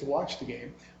great place to watch the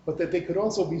game, but that they could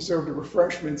also be served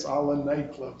refreshments a la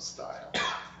nightclub style.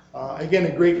 Again,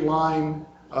 a great line.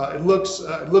 It looks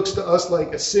to us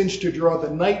like a cinch to draw the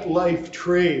nightlife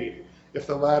trade if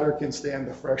the latter can stand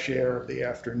the fresh air of the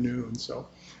afternoon. So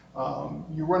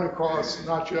you run across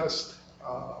not just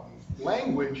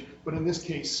language, but in this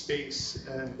case, space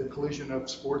and the collision of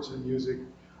sports and music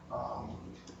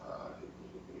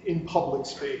in public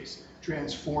space,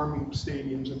 transforming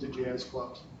stadiums into jazz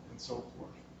clubs and so forth.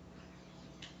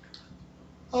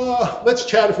 Let's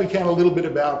chat, if we can, a little bit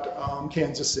about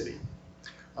Kansas City.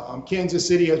 Kansas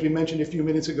City, as we mentioned a few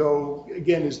minutes ago,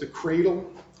 again, is the cradle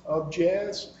of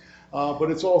jazz, but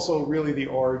it's also really the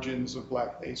origins of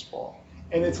black baseball.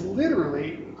 And it's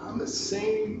literally on the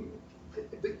same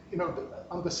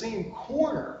on the same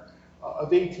corner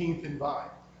of 18th and Vine.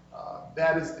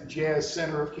 That is the Jazz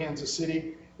Center of Kansas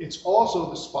City. It's also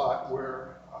the spot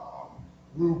where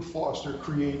Rube Foster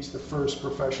creates the first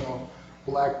professional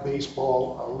black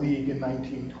baseball league in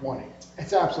 1920.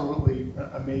 It's absolutely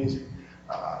amazing.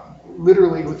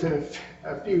 Literally within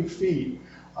a few feet,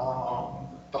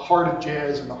 the heart of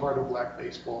jazz and the heart of black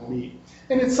baseball meet.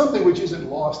 And it's something which isn't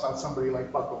lost on somebody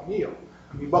like Buck O'Neil.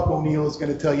 I mean, Buck O'Neil is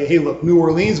going to tell you, hey, look, New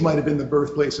Orleans might have been the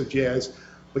birthplace of jazz,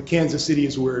 but Kansas City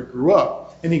is where it grew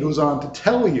up. And he goes on to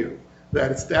tell you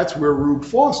that that's where Rube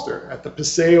Foster at the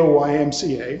Paseo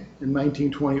YMCA in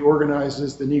 1920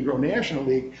 organizes the Negro National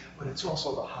League, but it's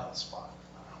also the hottest spot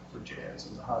for jazz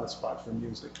and the hottest spot for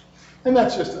music. And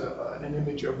that's just an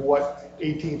image of what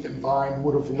 18th and Vine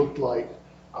would have looked like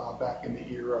back in the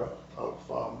era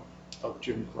of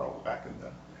Jim Crow, back in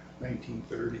the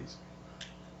 1930s.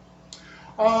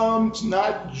 It's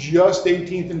not just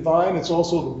 18th and Vine, it's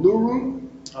also the Blue Room.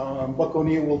 Buck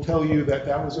O'Neil will tell you that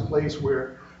that was a place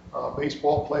where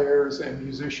baseball players and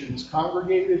musicians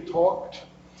congregated, talked,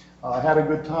 had a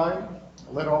good time,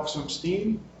 let off some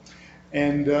steam.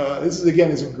 And this is,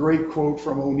 again, is a great quote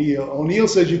from O'Neil. O'Neil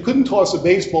says, you couldn't toss a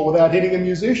baseball without hitting a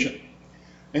musician.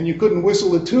 And you couldn't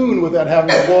whistle a tune without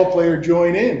having a ball player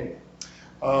join in.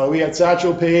 We had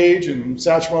Satchel Paige and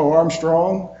Satchmo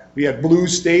Armstrong. We had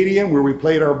Blues Stadium where we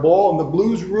played our ball, and the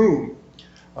Blues Room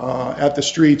at the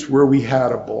Streets where we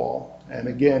had a ball. And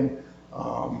again,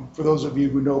 for those of you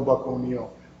who know Buck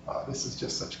O'Neil, this is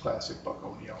just such classic Buck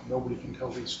O'Neil. Nobody can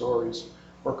tell these stories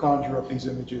or conjure up these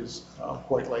images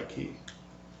quite like he.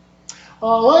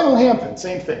 Lionel Hampton,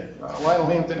 same thing. Lionel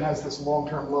Hampton has this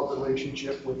long-term love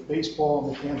relationship with baseball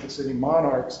and the Kansas City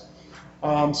Monarchs.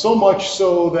 So much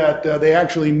so that they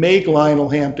actually make Lionel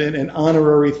Hampton an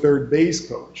honorary third base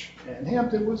coach. And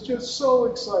Hampton was just so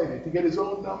excited to get his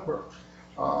own number,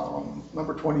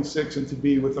 number 26, and to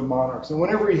be with the Monarchs. And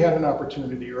whenever he had an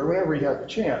opportunity or whenever he had the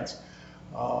chance,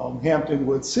 Hampton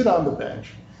would sit on the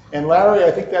bench. And Larry,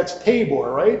 I think that's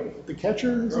Tabor, right? The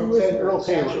catcher? Earl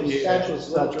Tabor.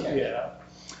 Yeah.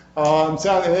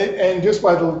 And just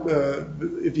by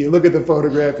if you look at the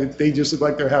photograph, they just look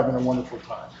like they're having a wonderful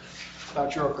time.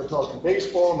 Not sure if they're talking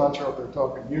baseball, not sure if they're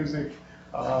talking music,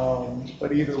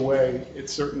 but either way,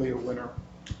 it's certainly a winner.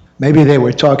 Maybe they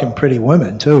were talking Pretty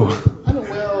Women, too. I don't,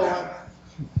 well,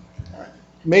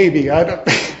 maybe. I don't.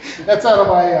 That's out of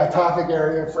my topic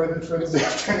area for this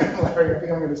afternoon, Larry. I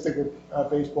think I'm going to stick with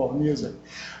baseball and music.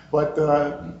 But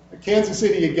Kansas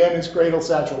City, again, is cradle.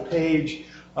 Satchel Paige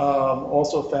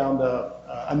also found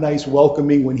a nice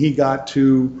welcoming when he got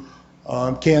to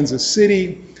Kansas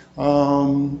City.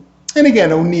 And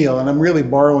again, O'Neil, and I'm really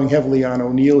borrowing heavily on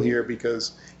O'Neil here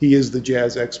because he is the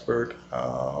jazz expert.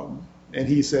 And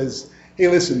he says, hey,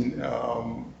 listen,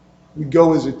 we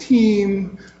go as a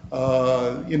team.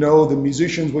 The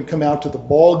musicians would come out to the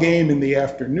ball game in the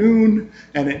afternoon,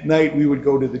 and at night we would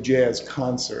go to the jazz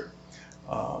concert.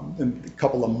 And a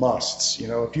couple of musts.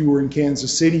 If you were in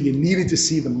Kansas City, you needed to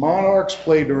see the Monarchs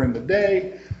play during the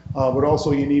day, but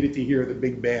also you needed to hear the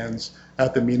big bands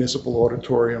at the Municipal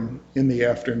Auditorium in the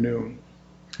afternoon.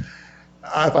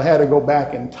 If I had to go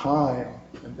back in time,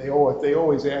 and they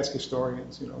always ask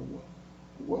historians,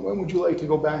 when would you like to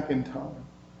go back in time?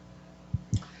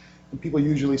 And people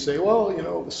usually say, well,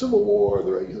 the Civil War,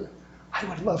 the regular. I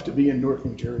would love to be in Newark,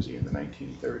 New Jersey in the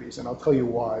 1930s, and I'll tell you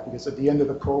why. Because at the end of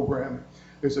the program,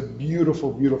 there's a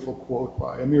beautiful, beautiful quote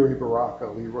by Amiri Baraka,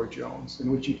 Leroy Jones,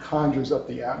 in which he conjures up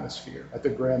the atmosphere at the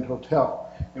Grand Hotel,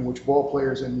 in which ball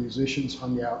players and musicians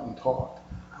hung out and talked.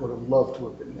 I would have loved to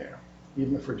have been there,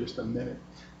 even for just a minute,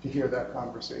 to hear that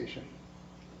conversation.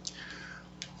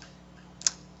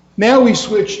 Now we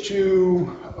switch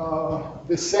to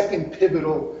the second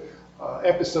pivotal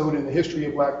episode in the history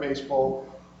of black baseball.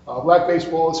 Black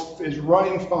baseball is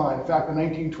running fine. In fact, the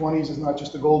 1920s is not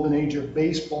just the golden age of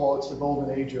baseball, it's the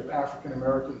golden age of African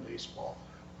American baseball.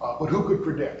 But who could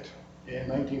predict in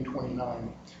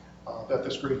 1929 that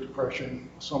this Great Depression,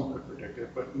 some could predict it,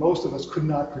 but most of us could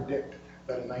not predict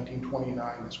that in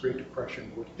 1929 this Great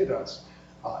Depression would hit us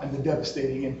and the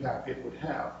devastating impact it would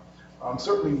have.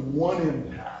 Certainly one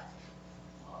impact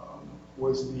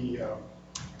was the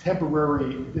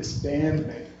temporary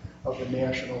disbandment of the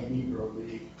National Negro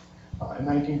League. In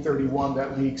 1931,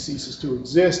 that league ceases to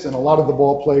exist, and a lot of the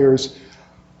ball players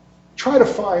try to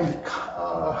find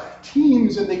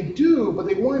teams, and they do, but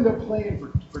they wind up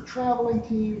playing for traveling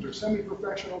teams or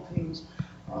semi-professional teams.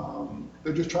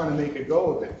 They're just trying to make a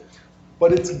go of it.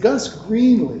 But it's Gus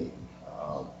Greenlee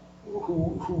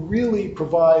who really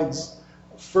provides,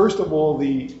 first of all,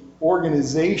 the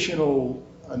organizational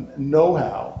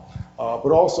know-how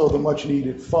but also the much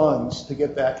needed funds to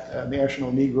get that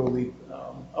National Negro League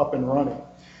up and running.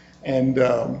 And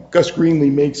Gus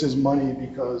Greenlee makes his money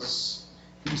because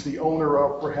he's the owner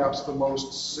of perhaps the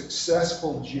most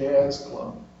successful jazz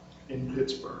club in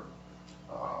Pittsburgh,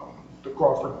 the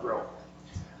Crawford Grill.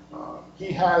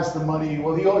 He has the money,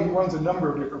 well, he runs a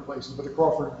number of different places, but the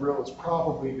Crawford Grill is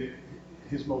probably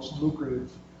his most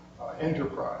lucrative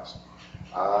enterprise.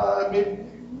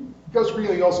 Gus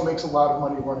Greenlee also makes a lot of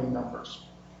money running numbers.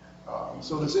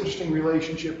 So this interesting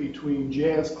relationship between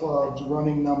jazz clubs,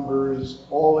 running numbers,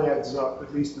 all adds up,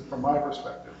 at least from my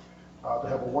perspective, to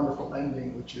have a wonderful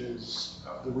ending, which is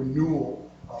the renewal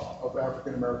of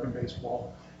African American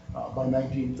baseball by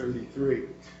 1933.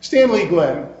 Stanley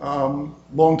Glenn,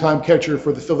 longtime catcher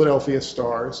for the Philadelphia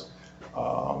Stars,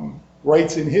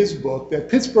 writes in his book that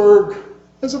Pittsburgh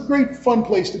is a great fun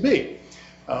place to be.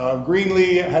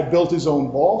 Greenlee had built his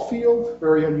own ball field,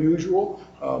 very unusual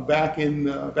back in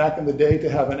the day to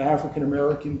have an African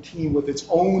American team with its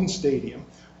own stadium.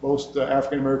 Most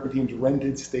African American teams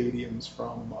rented stadiums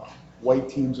from white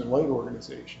teams and white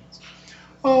organizations.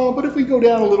 But if we go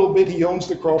down a little bit, he owns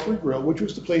the Crawford Grill, which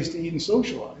was the place to eat and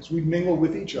socialize. We'd mingle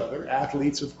with each other,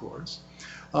 athletes, of course.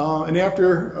 And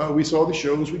after we saw the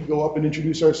shows, we'd go up and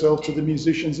introduce ourselves to the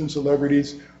musicians and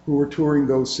celebrities who were touring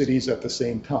those cities at the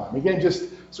same time. Again, just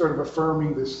sort of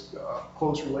affirming this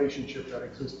close relationship that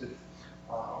existed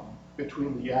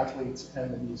between the athletes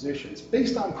and the musicians,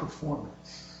 based on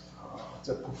performance. It's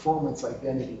a performance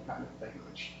identity kind of thing,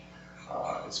 which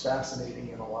is fascinating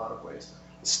in a lot of ways.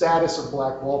 The status of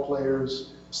black ball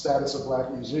players, the status of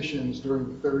black musicians during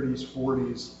the 30s,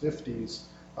 40s, 50s,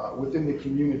 within the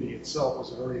community itself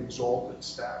was a very exalted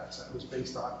status, and it was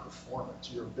based on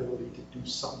performance, your ability to do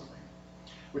something,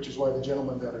 which is why the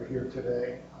gentlemen that are here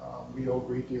today, we owe a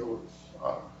great deal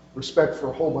of respect for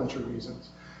a whole bunch of reasons,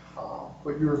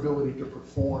 but your ability to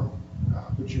perform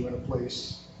puts you in a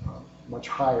place much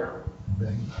higher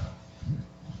than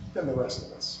the rest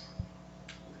of us.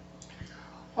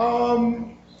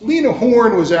 Lena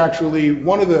Horne was actually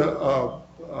one of the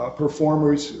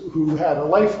performers who had a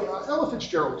life, Ella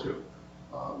Fitzgerald too,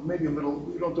 maybe a little,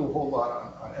 we don't do a whole lot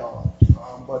on Ella,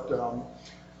 but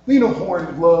Lena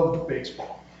Horne loved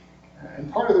baseball.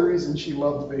 And part of the reason she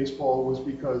loved baseball was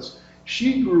because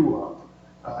she grew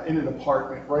up in an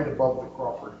apartment right above the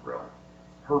Crawford Grill.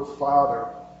 Her father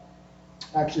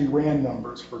actually ran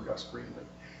numbers for Gus Greenlee.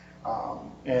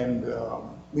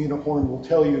 Lena Horne will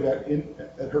tell you that in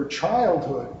her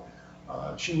childhood,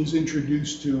 she was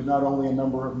introduced to not only a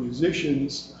number of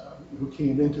musicians who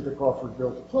came into the Crawford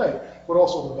Grill to play, but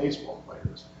also the baseball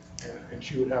players. And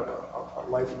she would have a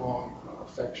lifelong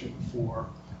affection for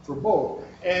both.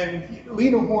 And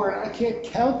Lena Horne, I can't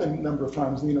count the number of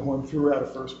times Lena Horne threw out a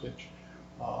first pitch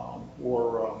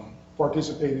or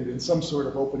participated in some sort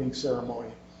of opening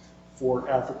ceremony for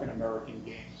African American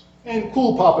games. And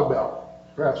Cool Papa Bell,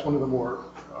 perhaps one of the more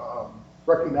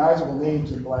recognizable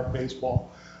names in black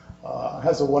baseball,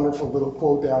 has a wonderful little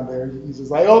quote down there. He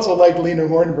says, "I also liked Lena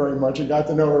Horne very much and got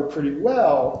to know her pretty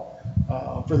well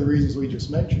for the reasons we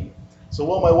just mentioned. So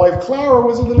while my wife Clara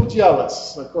was a little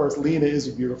jealous, of course Lena is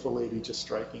a beautiful lady, just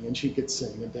striking, and she could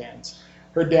sing and dance.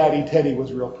 Her daddy, Teddy,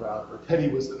 was real proud of her. Teddy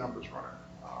was the numbers runner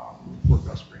for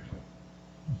Gus Greenlee,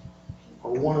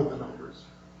 or one of the numbers.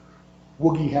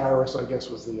 Woogie Harris, I guess,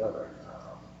 was the other,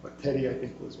 but Teddy, I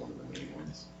think, was one of the main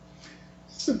ones.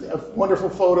 This is a wonderful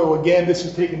photo. Again, this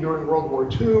was taken during World War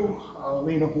II.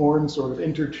 Lena Horne sort of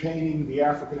entertaining the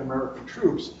African American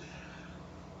troops.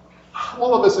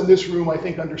 All of us in this room, I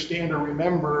think, understand or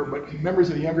remember, but members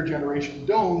of the younger generation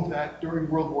don't, that during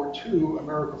World War II,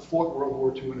 America fought World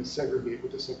War II with a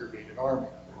segregated army.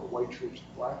 There were white troops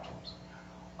and black troops.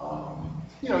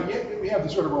 We have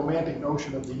this sort of romantic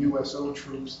notion of the USO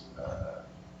troops,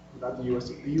 not the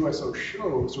USO, the USO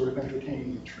show sort of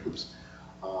entertaining the troops.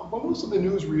 But most of the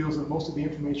newsreels and most of the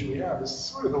information we have is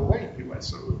sort of the white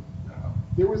USO.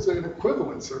 There was an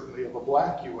equivalent, certainly, of a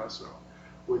black USO,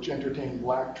 which entertained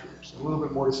black troops. A little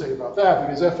bit more to say about that,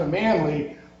 because F.M.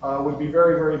 Manley would be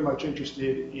very, very much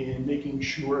interested in making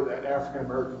sure that African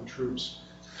American troops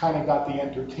kind of got the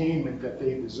entertainment that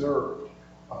they deserved.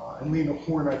 And Lena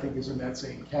Horne, I think, is in that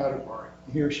same category.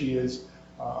 Here she is,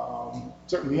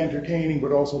 certainly entertaining,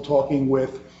 but also talking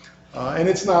with, and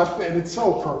it's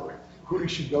so perfect. Who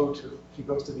does she go to? She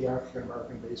goes to the African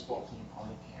American baseball team on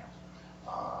the camp,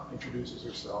 introduces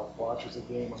herself, watches a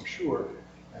game, I'm sure,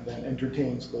 and then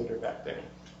entertains later that day.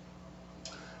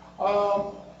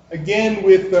 Again,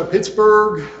 with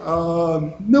Pittsburgh,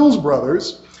 Mills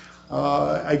Brothers,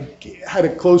 I had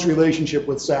a close relationship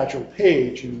with Satchel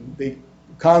Paige, and they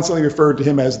constantly referred to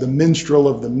him as the minstrel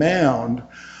of the mound.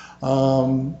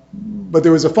 But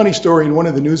there was a funny story in one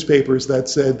of the newspapers that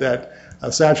said that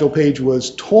Satchel Paige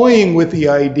was toying with the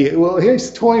idea. Well,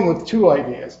 he's toying with two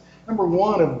ideas. Number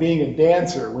one, of being a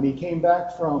dancer when he came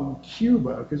back from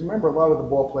Cuba, because remember, a lot of the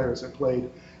ball players had played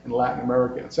in Latin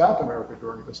America and South America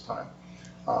during this time,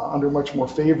 under much more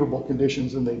favorable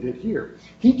conditions than they did here.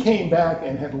 He came back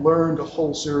and had learned a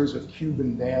whole series of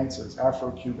Cuban dances,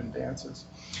 Afro-Cuban dances,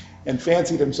 and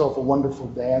fancied himself a wonderful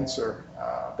dancer.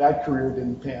 That career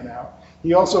didn't pan out.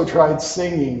 He also tried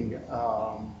singing,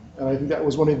 and I think that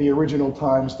was one of the original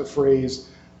times the phrase,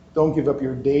 "Don't give up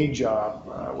your day job,"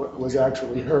 was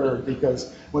actually heard,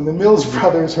 because when the Mills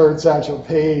brothers heard Satchel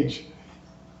Paige,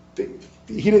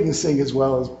 he didn't sing as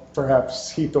well as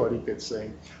perhaps he thought he could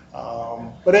sing.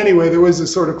 But anyway, there was a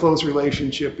sort of close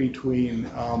relationship between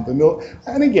the Mills,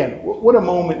 and again, what a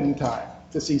moment in time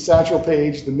to see Satchel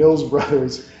Paige, the Mills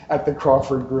brothers, at the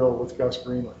Crawford Grill with Gus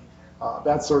Greenlee.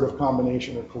 That sort of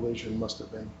combination or collision must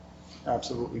have been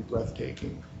absolutely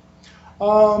breathtaking.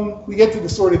 We get to the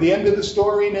sort of the end of the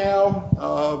story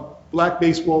now. Black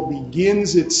baseball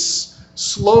begins its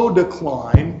slow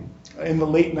decline in the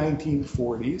late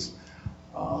 1940s.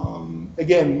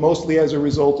 Again, mostly as a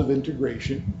result of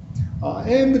integration.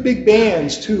 And the big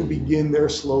bands, too, begin their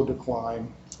slow decline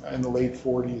in the late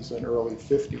 40s and early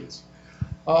 50s.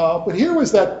 But here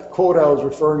was that quote I was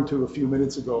referring to a few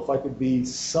minutes ago, if I could be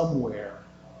somewhere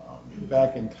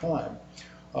back in time.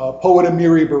 Poet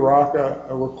Amiri Baraka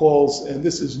recalls, and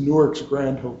this is Newark's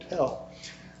Grand Hotel.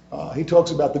 He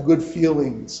talks about the good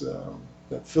feelings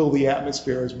that fill the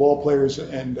atmosphere as ball players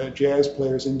and jazz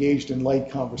players engaged in light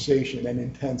conversation and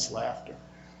intense laughter.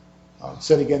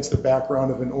 Set against the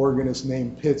background of an organist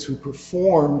named Pitts who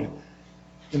performed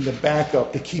in the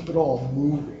backup to keep it all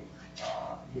moving.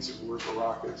 This is where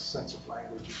Baraka's sense of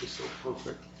language is just so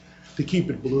perfect, to keep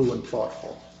it blue and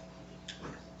thoughtful.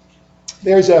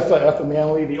 There's Effa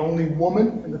Manley, the only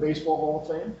woman in the Baseball Hall of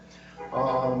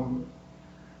Fame.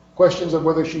 Questions of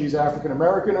whether she's African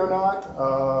American or not.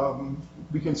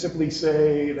 We can simply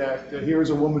say that here's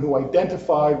a woman who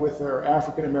identified with her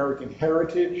African American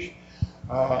heritage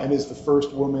and is the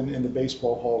first woman in the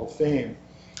Baseball Hall of Fame.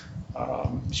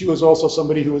 She was also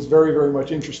somebody who was very, very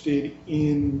much interested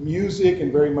in music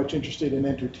and very much interested in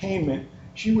entertainment.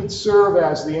 She would serve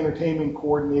as the entertainment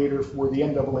coordinator for the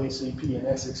NAACP in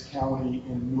Essex County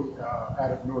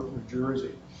out of Newark, New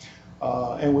Jersey,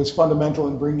 and was fundamental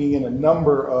in bringing in a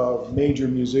number of major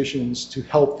musicians to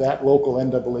help that local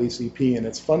NAACP in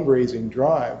its fundraising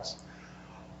drives.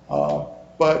 And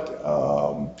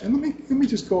let me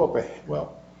just go up ahead.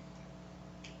 Well,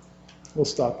 we'll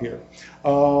stop here.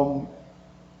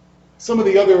 Some of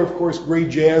the other, of course, great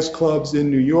jazz clubs in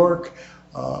New York,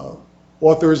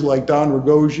 authors like Don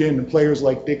Rogozin and players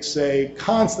like Dick Say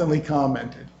constantly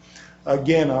commented,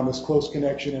 again, on this close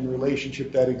connection and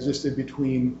relationship that existed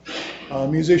between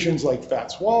musicians like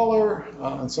Fats Waller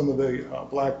and some of the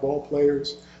black ball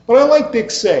players. But I like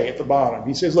Dick Say at the bottom.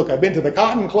 He says, look, I've been to the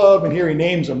Cotton Club, and here he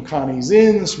names them, Connie's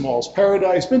Inn, Small's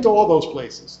Paradise, been to all those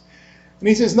places. And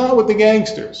he says, not with the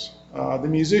gangsters. The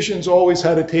musicians always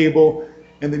had a table,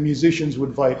 and the musicians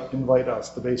would invite us,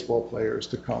 the baseball players,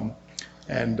 to come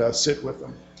and sit with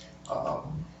them.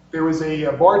 There was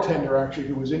a bartender, actually,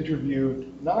 who was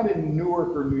interviewed, not in Newark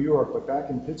or New York, but back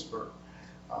in Pittsburgh.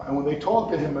 And when they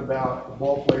talked to him about the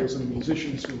ball players and the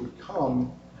musicians who would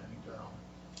come,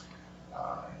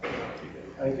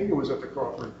 and I think it was at the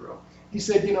Crawford Grill, he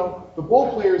said, you know, the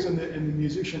ball players and the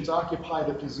musicians occupied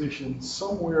a position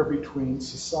somewhere between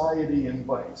society and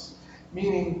vice,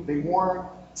 meaning they weren't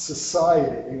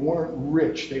society, they weren't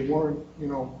rich, they weren't, you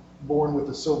know, born with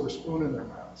a silver spoon in their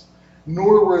mouths,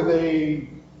 nor were they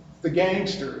the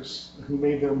gangsters who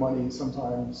made their money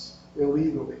sometimes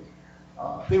illegally.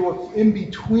 They were in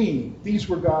between. These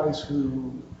were guys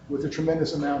who, with a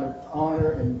tremendous amount of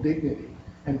honor and dignity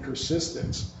and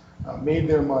persistence, made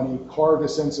their money, carved a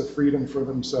sense of freedom for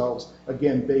themselves,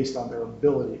 again, based on their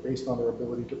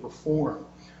ability to perform,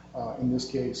 in this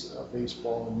case,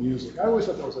 baseball and music. I always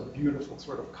thought that was a beautiful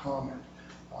sort of comment,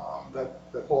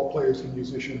 that ball players and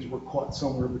musicians were caught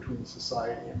somewhere between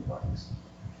society and vice.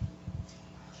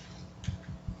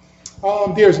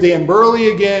 There's Dan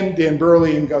Burley again, Dan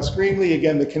Burley and Gus Greenlee.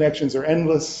 Again, the connections are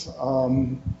endless.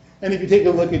 And if you take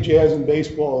a look at jazz and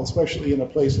baseball, especially in a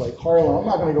place like Harlem, I'm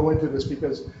not going to go into this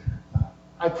because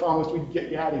I promised we'd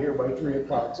get you out of here by 3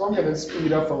 o'clock. So I'm going to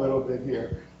speed up a little bit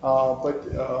here. But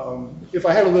if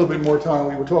I had a little bit more time,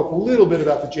 we would talk a little bit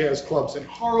about the jazz clubs in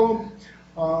Harlem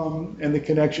and the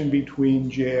connection between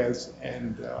jazz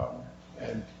and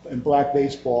black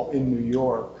baseball in New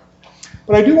York.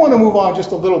 But I do want to move on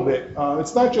just a little bit.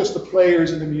 It's not just the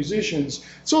players and the musicians,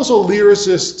 it's also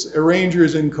lyricists,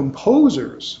 arrangers, and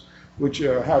composers which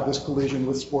have this collision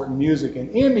with sport and music.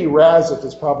 And Andy Razif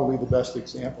is probably the best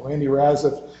example. Andy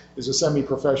Razif is a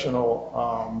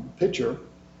semi-professional pitcher.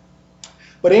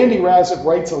 But Andy Razif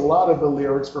writes a lot of the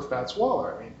lyrics for Fats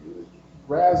Waller. I mean,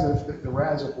 Razif, the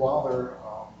Razif-Waller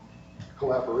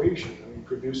collaboration, I mean,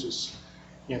 produces,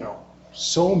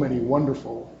 so many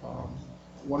wonderful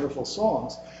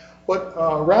songs. But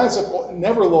Razif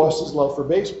never lost his love for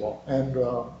baseball. And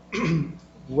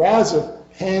Razif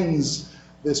pens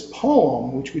this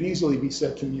poem, which could easily be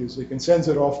set to music, and sends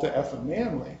it off to Effa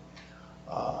Manley.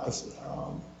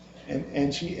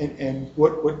 And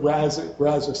what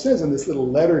Razif says in this little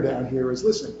letter down here is,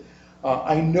 listen,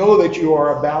 I know that you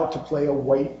are about to play a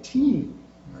white team,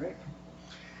 right?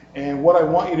 And what I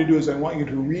want you to do is I want you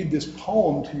to read this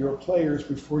poem to your players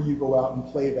before you go out and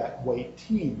play that white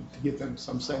team, to give them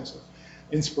some sense of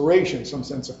inspiration, some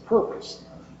sense of purpose.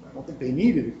 I don't think they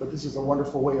needed it, but this is a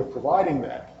wonderful way of providing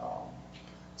that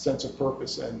sense of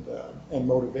purpose and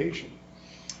motivation.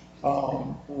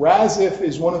 Razif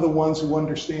is one of the ones who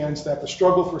understands that the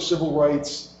struggle for civil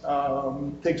rights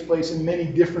takes place in many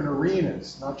different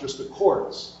arenas, not just the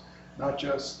courts, not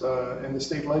just in the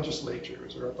state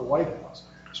legislatures or at the White House.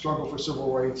 The struggle for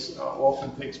civil rights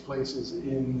often takes places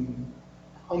in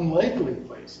unlikely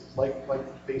places, like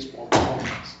baseball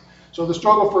tournaments. So the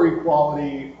struggle for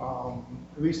equality,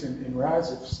 at least in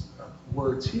Razif's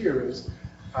words here, is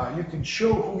you can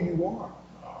show who you are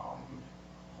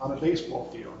on a baseball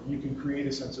field. You can create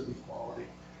a sense of equality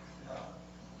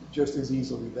just as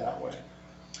easily that way.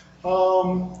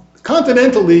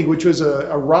 Continental League, which was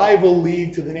a rival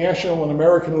league to the National and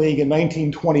American League in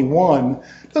 1921,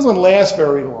 doesn't last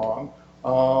very long.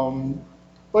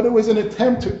 But it was an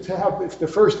attempt to have the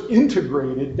first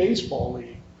integrated baseball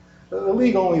league. The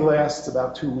league only lasts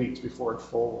about 2 weeks before it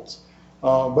folds.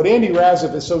 But Andy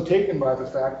Razif is so taken by the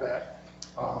fact that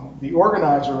the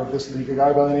organizer of this league, a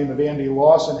guy by the name of Andy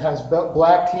Lawson, has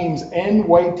black teams and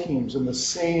white teams in the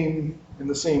same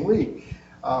league.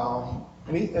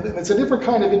 And it's a different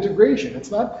kind of integration. It's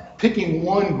not picking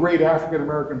one great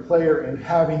African-American player and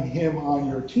having him on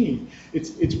your team.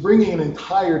 It's bringing an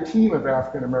entire team of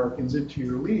African-Americans into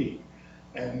your league.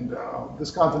 And this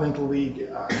Continental League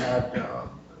had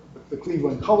the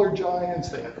Cleveland Colored Giants,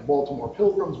 they had the Baltimore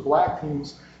Pilgrims, black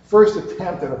teams, first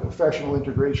attempt at a professional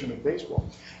integration of baseball.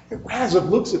 And Razif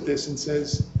looks at this and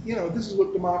says, this is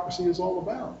what democracy is all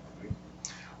about.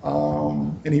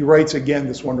 And he writes again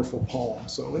this wonderful poem.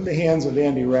 So In the Hands of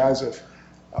Andy Razif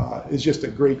is just a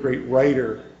great, great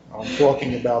writer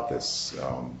talking about this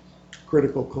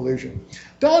critical collision.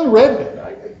 Don Redmond,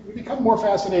 I've become more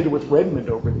fascinated with Redmond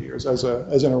over the years as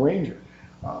an arranger.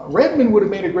 Redmond would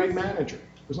have made a great manager.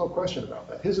 There's no question about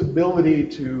that. His ability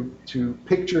to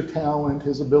picture talent,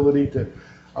 his ability to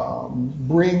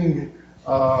bring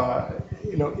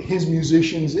his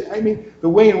musicians. I mean, the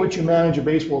way in which you manage a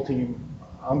baseball team,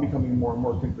 I'm becoming more and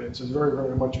more convinced, is very,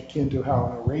 very much akin to how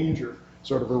an arranger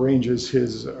sort of arranges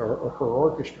his or her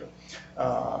orchestra.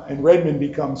 And Redmond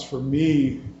becomes, for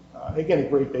me, again, a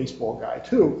great baseball guy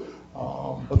too,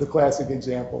 but the classic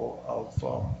example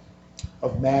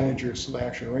of manager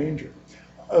 / arranger.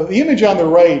 The image on the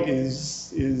right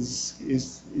is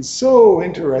so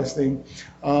interesting.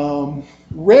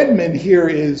 Redmond here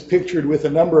is pictured with a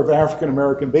number of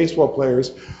African-American baseball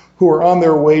players who are on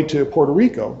their way to Puerto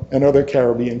Rico and other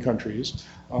Caribbean countries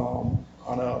on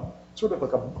a sort of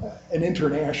like an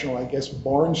international, I guess,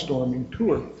 barnstorming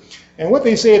tour. And what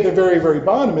they say at the very, very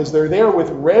bottom is they're there with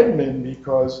Redmond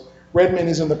because Redmond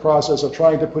is in the process of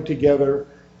trying to put together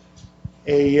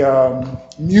a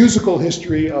musical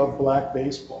history of black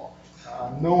baseball.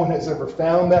 No one has ever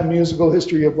found that musical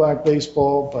history of black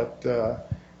baseball, but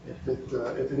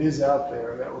if it is out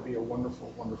there, that would be a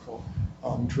wonderful, wonderful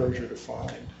treasure to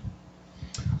find.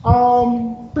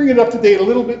 Bring it up to date a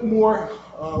little bit more.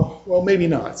 Well, maybe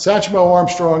not. Satchmo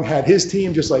Armstrong had his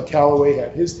team, just like Callaway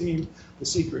had his team, the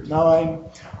Secret Nine.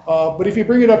 But if you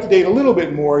bring it up to date a little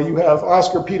bit more, you have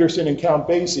Oscar Peterson and Count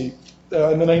Basie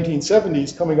in the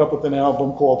 1970s coming up with an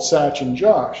album called Satch and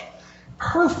Josh.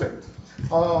 Perfect.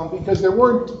 Because there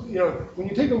weren't, when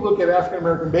you take a look at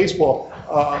African-American baseball,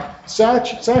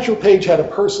 Satchel Paige had a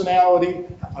personality,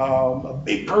 a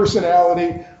big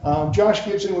personality. Josh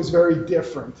Gibson was very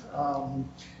different.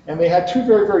 And they had two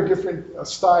very, very different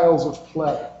styles of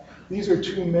play. These are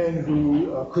two men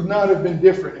who could not have been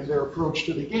different in their approach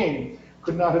to the game,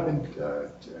 could not have been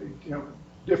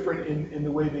different in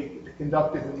the way they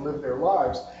conducted and lived their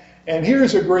lives. And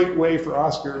here's a great way for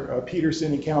Oscar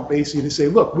Peterson and Count Basie to say,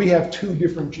 look, we have two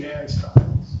different jazz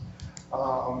styles.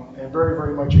 and very,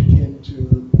 very much akin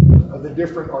to the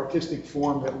different artistic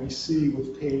form that we see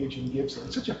with Page and Gibson.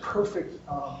 It's such a perfect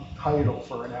title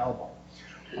for an album.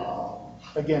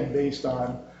 Again, based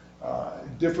on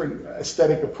different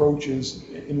aesthetic approaches,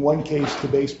 in one case to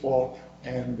baseball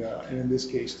and in this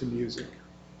case to music.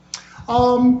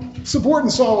 Support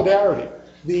and solidarity.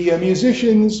 The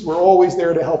musicians were always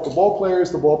there to help the ball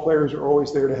players are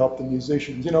always there to help the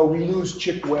musicians. You know, we lose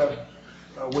Chick Webb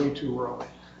way too early.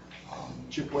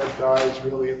 Chick Webb dies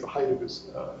really at the height of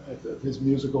his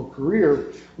musical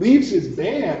career, leaves his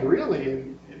band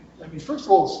really. I mean, first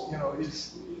of all, you know,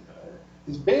 his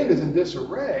band is in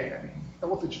disarray. I mean,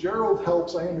 Ella Fitzgerald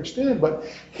helps, I understand, but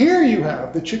here you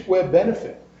have the Chick Webb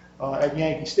benefit at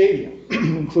Yankee Stadium,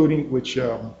 including which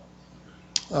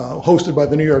hosted by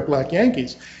the New York Black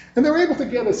Yankees, and they're able to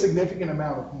get a significant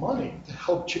amount of money to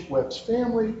help Chick Webb's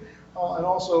family and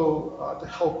also to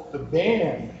help the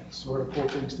band sort of pull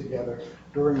things together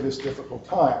during this difficult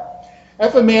time.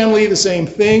 Effa Manley, the same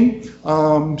thing.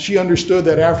 She understood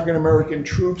that African American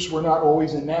troops were not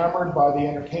always enamored by the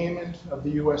entertainment of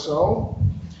the USO.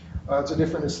 It's a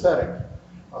different aesthetic.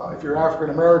 If you're African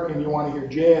American, you want to hear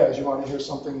jazz, you want to hear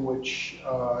something which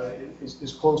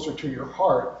is closer to your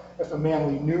heart. Effa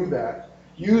Manley knew that.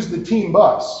 Used the team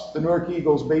bus, the Newark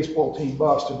Eagles baseball team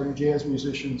bus, to bring jazz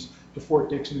musicians to Fort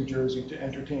Dix, New Jersey to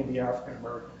entertain the African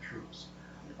American troops.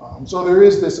 So there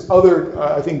is this other,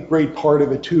 I think, great part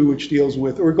of it too, which deals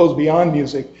with, or it goes beyond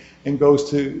music and goes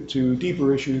to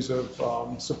deeper issues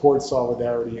of support,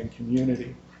 solidarity, and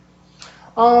community.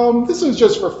 This is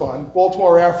just for fun.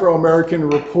 Baltimore Afro-American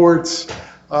reports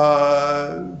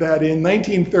that in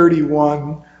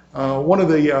 1931, one of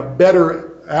the better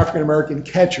African-American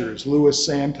catchers, Louis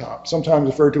Santop, sometimes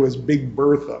referred to as Big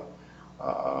Bertha,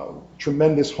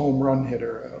 tremendous home run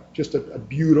hitter, just a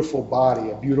beautiful body,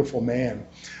 a beautiful man.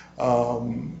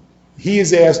 He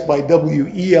is asked by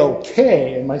WELK,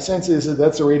 and my sense is that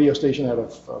that's a radio station out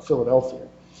of Philadelphia,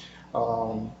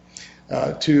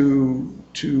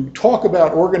 to talk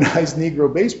about organized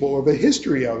Negro baseball, or the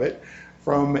history of it,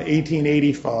 from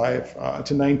 1885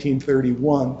 to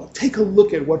 1931. Take a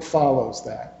look at what follows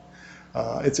that.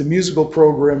 It's a musical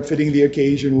program fitting the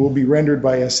occasion, will be rendered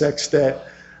by a sextet.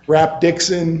 Rap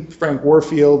Dixon, Frank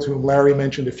Warfield, whom Larry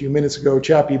mentioned a few minutes ago,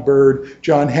 Chappie Bird,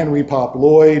 John Henry Pop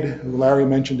Lloyd, who Larry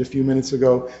mentioned a few minutes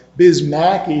ago, Biz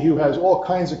Mackey, who has all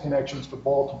kinds of connections to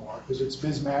Baltimore, because it's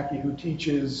Biz Mackey who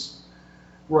teaches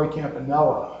Roy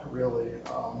Campanella, really,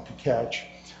 to catch,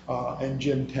 and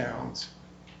Jim Towns.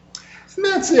 And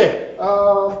that's it.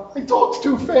 I talked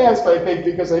too fast, I think,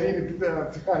 because I needed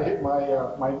to kind of hit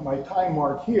my time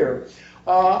mark here.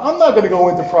 I'm not going to go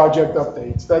into project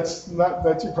updates.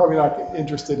 You're probably not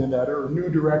interested in that, or new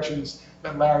directions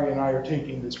that Larry and I are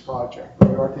taking this project.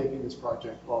 We are taking this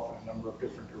project off in a number of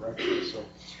different directions. So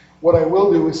what I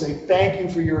will do is say thank you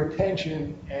for your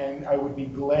attention, and I would be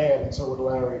glad, and so would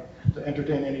Larry, to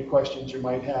entertain any questions you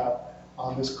might have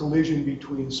on this collision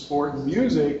between sport and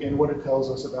music and what it tells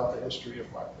us about the history of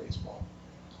black baseball.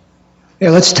 Yeah,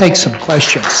 let's take some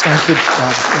questions. Thank you,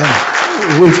 Bob.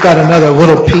 Yeah. We've got another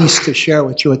little piece to share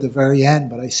with you at the very end,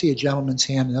 but I see a gentleman's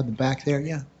hand in the back there.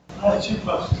 Yeah. I have two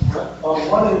questions.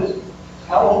 One is,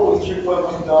 how old was Chick Webb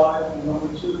when he died? And number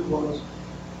two was,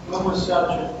 when was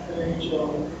Satchel Paige to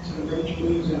the major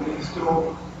leagues, and was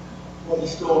he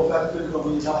still effective, or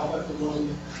was he not effective was he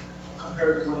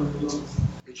compared to when he was young?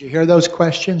 Did you hear those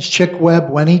questions? Chick Webb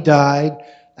when he died,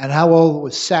 and how old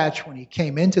was Satch when he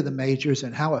came into the majors,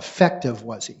 and how effective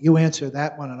was he? You answer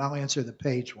that one, and I'll answer the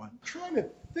Page one. I'm trying to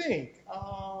think.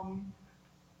 I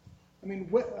mean,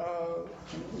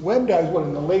 Webb died,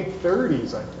 in the late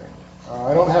 30s, I think.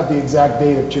 I don't have the exact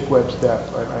date of Chick Webb's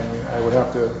death. I mean, I would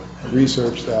have to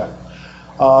research that.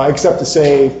 Except to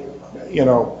say,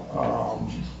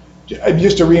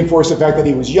 just to reinforce the fact that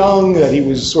he was young, that he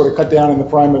was sort of cut down in the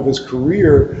prime of his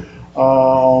career.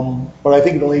 But I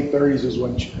think in the late 30s is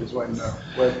when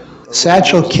Webb.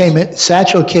 Satchel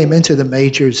came into the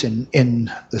majors in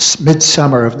the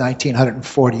midsummer of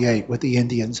 1948 with the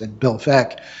Indians and Bill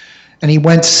Veeck, and he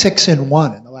went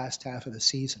 6-1 in the last half of the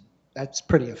season. That's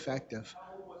pretty effective.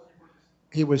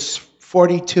 He was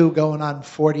 42 going on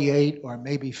 48, or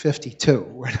maybe 52.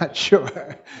 We're not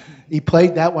sure. He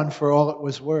played that one for all it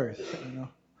was worth.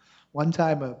 One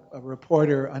time a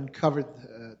reporter uncovered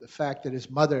the fact that his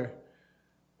mother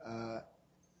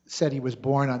said he was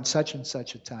born on such and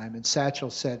such a time, and Satchel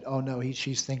said, "Oh no,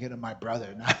 she's thinking of my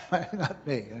brother, not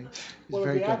me." Well,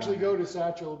 if you actually go to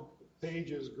Satchel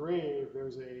Paige's grave,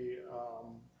 there's a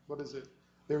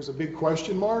There's a big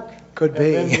question mark. Could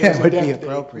be. Yeah, it would be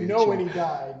appropriate. We know when he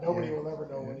died. Nobody will ever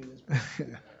know when he was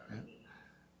born.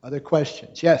 Other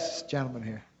questions? Yes, gentleman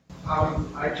here.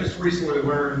 I just recently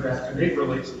learned that the Negro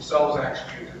Leagues themselves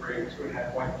actually integrated to and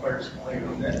had white players playing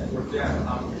on that for them.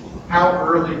 How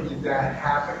early did that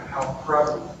happen? How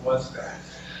prevalent was that?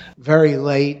 Very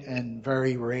late and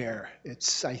very rare.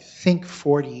 It's, I think,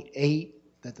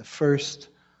 48 that the first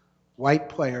white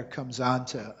player comes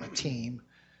onto a team,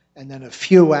 and then a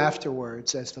few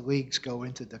afterwards as the leagues go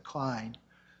into decline,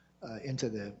 into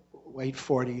the late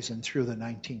 40s and through the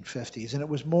 1950s. And it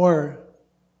was more,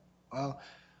 well,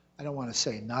 I don't want to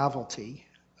say novelty,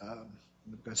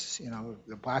 because, you know,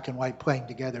 the black and white playing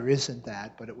together isn't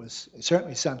that, but it was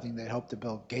certainly something they hoped to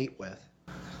build gait with.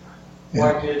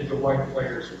 Why did the white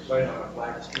players play on a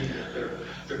black team?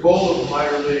 The goal of the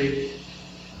minor league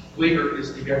leaguer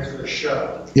is to get to the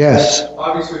show. Yes.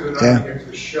 Obviously, they're not going to get to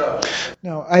the show.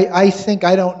 No, I think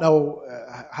I don't know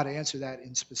how to answer that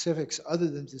in specifics, other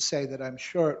than to say that I'm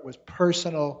sure it was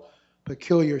personal,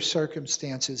 peculiar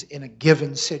circumstances in a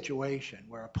given situation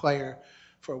where a player,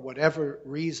 for whatever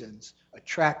reasons,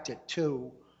 attracted to,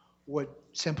 would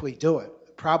simply do it,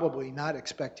 probably not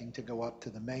expecting to go up to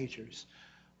the majors.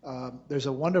 There's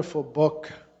a wonderful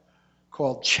book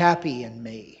called Chappie and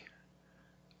Me.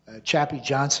 Chappie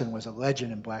Johnson was a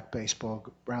legend in black baseball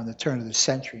around the turn of the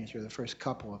century, through the first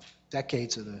couple of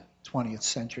decades of the 20th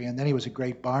century, and then he was a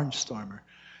great barnstormer.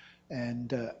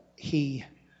 And he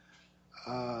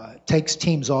takes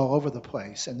teams all over the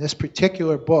place. And this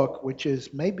particular book, which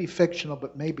is maybe fictional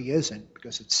but maybe isn't,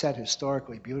 because it's set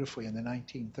historically beautifully in the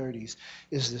 1930s,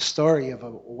 is the story of a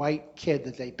white kid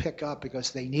that they pick up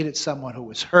because they needed someone who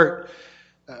was hurt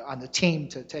on the team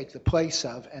to take the place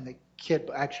of, and the kid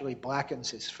actually blackens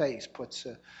his face, puts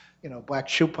black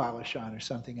shoe polish on or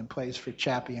something, and plays for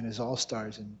Chappie and his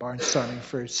All-Stars and barnstorming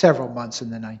for several months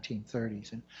in the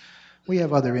 1930s. And we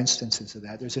have other instances of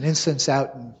that. There's an instance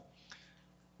out in,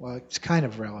 well, it's kind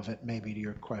of relevant maybe to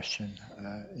your question,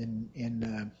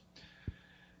 in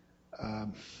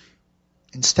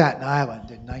Staten Island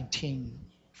in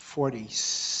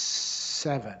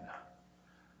 1947.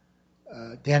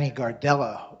 Danny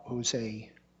Gardella, who's a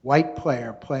white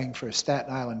player playing for a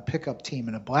Staten Island pickup team,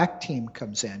 and a black team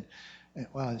comes in. And,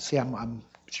 well, see, I'm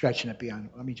stretching it beyond.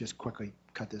 Let me just quickly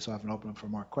cut this off and open up for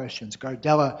more questions.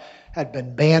 Gardella had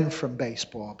been banned from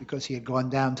baseball because he had gone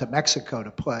down to Mexico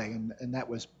to play, and that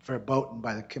was verboten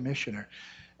by the commissioner.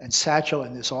 And Satchel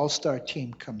and this all-star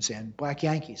team comes in, Black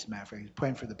Yankees, matter of fact, he was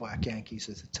playing for the Black Yankees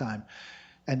at the time.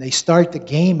 And they start the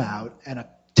game out, and a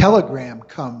telegram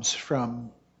comes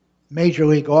from Major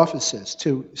League offices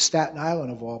to Staten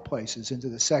Island, of all places, into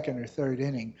the second or third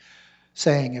inning,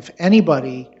 saying if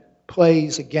anybody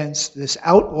plays against this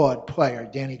outlawed player,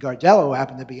 Danny Gardella, who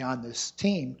happened to be on this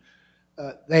team,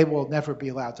 they will never be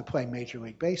allowed to play Major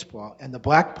League Baseball. And the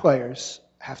black players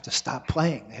have to stop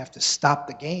playing. They have to stop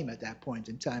the game at that point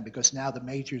in time, because now the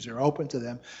majors are open to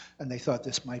them, and they thought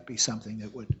this might be something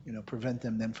that would, prevent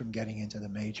them then from getting into the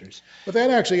majors. But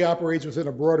that actually operates within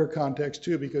a broader context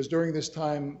too, because during this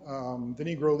time, the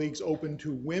Negro Leagues open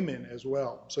to women as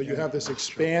well. So you have this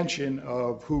expansion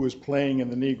of who is playing in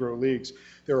the Negro Leagues.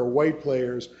 There are white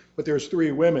players, but there's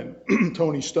 3 women.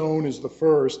 Toni Stone is the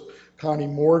first. Connie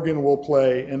Morgan will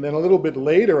play, and then a little bit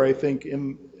later, I think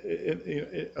in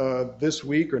this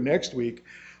week or next week,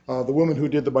 the woman who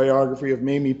did the biography of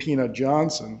Mamie Pina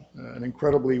Johnson, an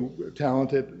incredibly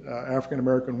talented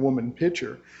African-American woman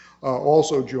pitcher,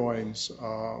 also joins.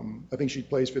 I think she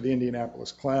plays for the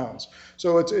Indianapolis Clowns.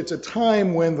 So it's a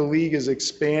time when the league is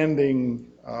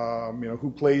expanding,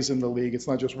 who plays in the league. It's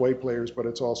not just white players, but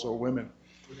it's also women.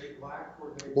 Were they black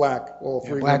or they? Black. All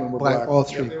 3 women were black. All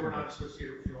 3. Yeah, they were not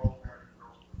associated with the All-American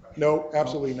Girls Professional. No,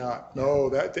 absolutely not. No,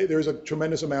 there's a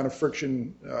tremendous amount of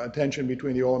friction, tension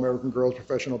between the All-American Girls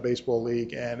Professional Baseball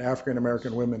League and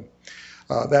African-American women.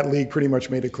 That league pretty much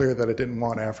made it clear that it didn't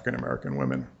want African-American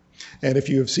women. And if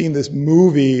you have seen this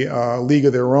movie, League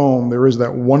of Their Own, there is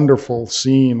that wonderful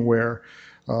scene where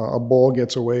a ball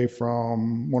gets away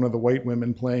from one of the white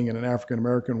women playing, and an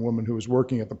African-American woman who is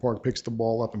working at the park picks the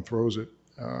ball up and throws it.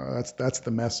 That's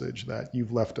the message, that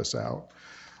you've left us out.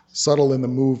 Subtle in the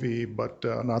movie, but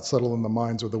not subtle in the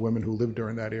minds of the women who lived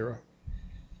during that era.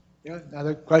 Yeah,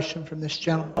 another question from this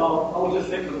gentleman? I was just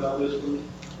thinking about this.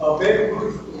 Babe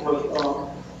Ruth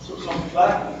was some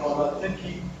black, I think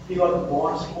he got the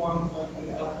barnstorm in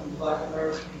black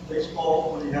American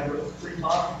baseball when he had a free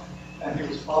time, and he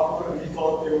was popular, and he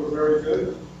thought they were very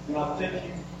good. And I think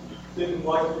he didn't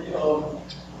like the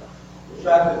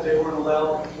fact that they weren't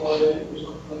allowed to play or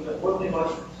something like that. Wasn't he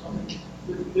like something?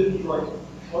 Didn't he like?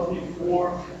 Wasn't he for?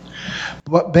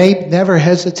 But Babe never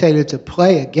hesitated to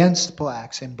play against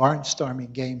blacks in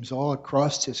barnstorming games all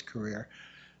across his career.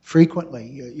 frequently.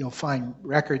 You'll find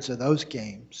records of those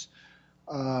games.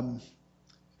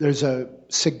 There's a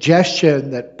suggestion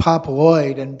that Pop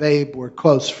Lloyd and Babe were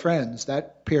close friends.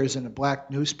 That appears in a black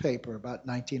newspaper about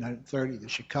 1930, the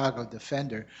Chicago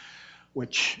Defender,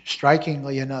 which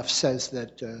strikingly enough says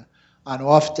that on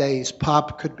off days,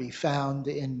 Pop could be found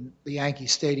in the Yankee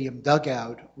Stadium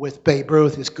dugout with Babe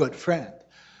Ruth, his good friend.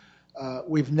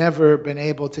 We've never been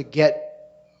able to get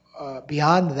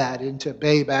beyond that into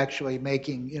Babe actually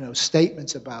making,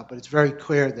 statements about, but it's very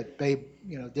clear that Babe,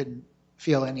 didn't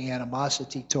feel any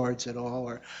animosity towards it all,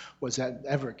 or was that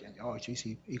ever again? Oh, geez,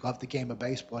 he loved the game of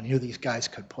baseball and knew these guys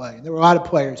could play. And there were a lot of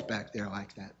players back there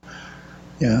like that.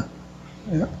 Yeah,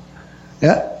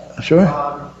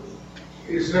 sure.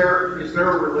 Is there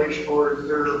a relation, or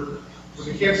was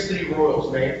the Kansas City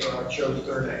Royals chose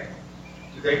their name?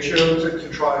 Did they chose it to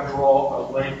try to draw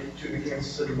a link to the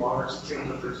Kansas City Monarchs? It seems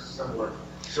that there's a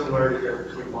similarity there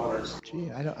between Monarchs. Gee,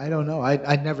 I don't know.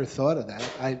 I never thought of that.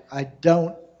 I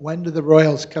don't. When did the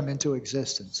Royals come into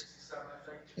existence?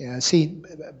 Yeah, see,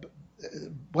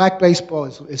 black baseball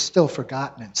is still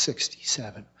forgotten in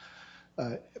 '67.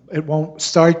 It won't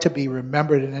start to be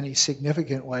remembered in any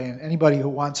significant way. And anybody who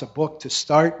wants a book to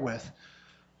start with,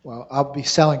 well, I'll be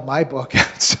selling my book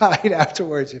outside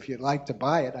afterwards. If you'd like to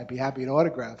buy it, I'd be happy to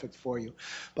autograph it for you.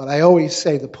 But I always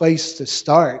say the place to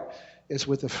start is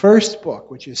with the first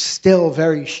book, which is still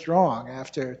very strong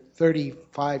after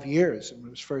 35 years when it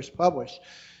was first published.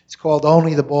 It's called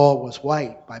Only the Ball Was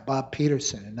White by Bob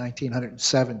Peterson in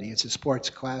 1970. It's a sports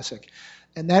classic.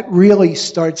 And that really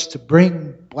starts to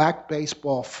bring black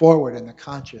baseball forward in the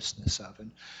consciousness of it.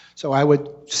 So I would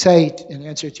say, in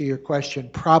answer to your question,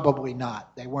 probably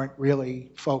not. They weren't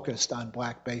really focused on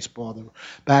black baseball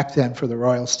back then for the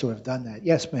Royals to have done that.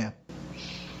 Yes, ma'am.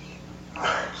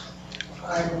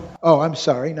 I'm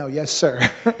sorry. No, yes, sir.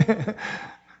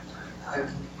 I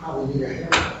probably need a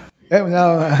haircut.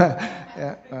 No,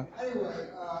 yeah. Anyway,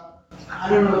 I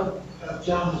don't know if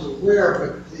John was aware,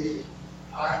 but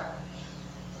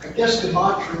I guess the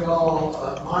Montreal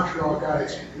got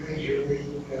its major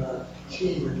league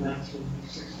team in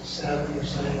 1967 or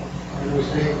something, and was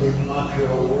named the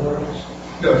Montreal Royals.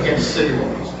 No, Kansas City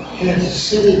Royals. Kansas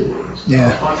City Royals.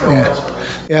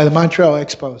 Yeah, the Montreal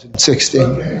Expos in '16.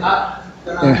 Okay, then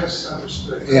I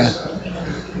misunderstood.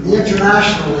 The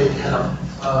International League had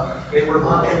They were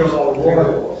Montreal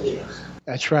Royals.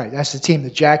 That's right. That's the team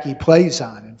that Jackie plays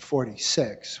on in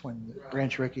 '46 when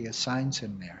Branch Rickey assigns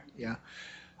him there. Yeah.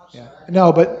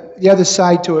 No, but the other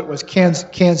side to it was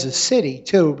Kansas City,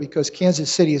 too, because Kansas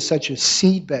City is such a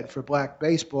seedbed for black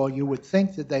baseball, you would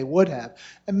think that they would have.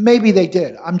 And maybe they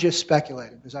did. I'm just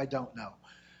speculating because I don't know.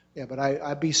 Yeah, but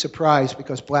I'd be surprised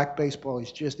because black baseball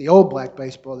is just, the old black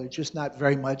baseball, they're just not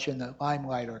very much in the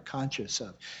limelight or conscious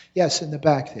of. Yes, in the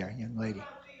back there, young lady.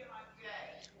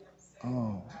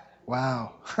 Oh,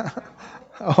 wow.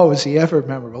 Oh, is he ever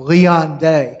memorable? Leon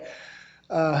Day.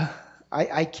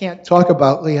 I can't talk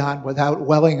about Leon without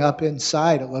welling up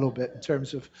inside a little bit in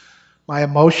terms of my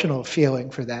emotional feeling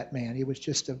for that man. He was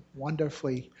just a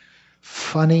wonderfully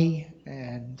funny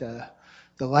and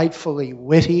delightfully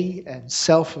witty and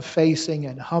self-effacing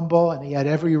and humble, and he had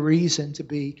every reason to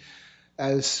be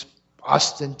as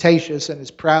ostentatious and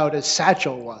as proud as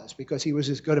Satchel was, because he was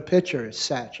as good a pitcher as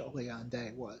Satchel, Leon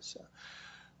Day was.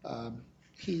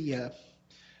 He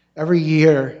every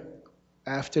year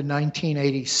after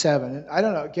 1987, and I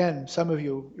don't know, again, some of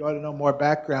you ought to know more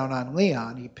background on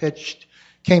Leon. He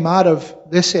came out of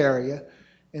this area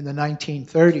in the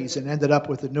 1930s and ended up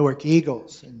with the Newark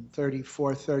Eagles in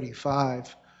 34,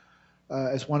 35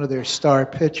 as one of their star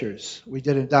pitchers. We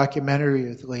did a documentary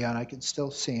with Leon. I can still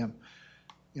see him,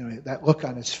 that look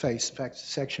on his face. In fact, a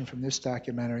section from this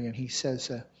documentary, and he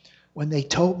says, when they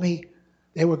told me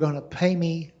they were going to pay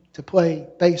me to play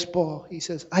baseball, he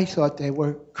says, I thought they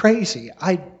were crazy.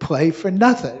 I'd play for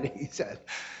nothing, he said.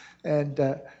 And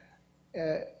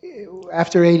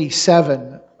after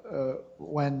 87, who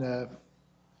went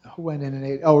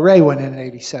in Ray went in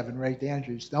 87, Ray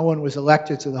Dandridge. No one was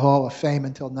elected to the Hall of Fame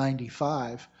until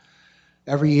 95.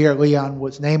 Every year,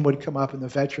 Leon's name would come up in the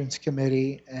Veterans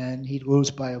Committee, and he'd lose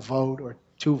by a vote or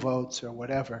 2 votes or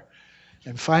whatever.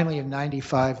 And finally, in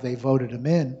 95, they voted him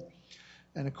in.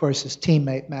 And of course, his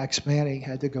teammate Max Manning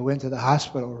had to go into the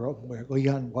hospital room where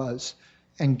Leon was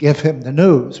and give him the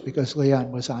news, because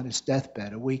Leon was on his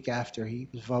deathbed. A week after he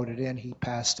was voted in, he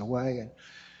passed away. And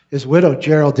his widow,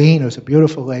 Geraldine, who's a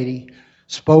beautiful lady,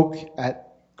 spoke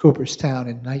at Cooperstown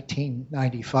in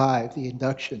 1995, the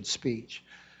induction speech.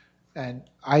 And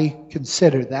I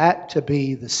consider that to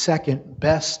be the second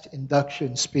best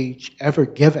induction speech ever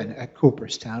given at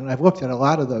Cooperstown. And I've looked at a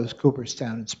lot of those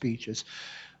Cooperstown speeches.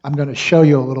 I'm going to show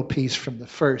you a little piece from the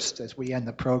first as we end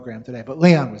the program today. But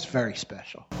Leon was very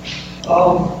special.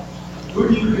 Who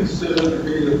do you consider to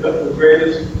be the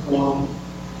greatest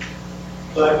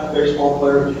black baseball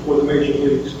player before the major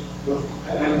leagues?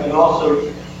 And also,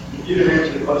 you didn't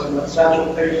answer the question about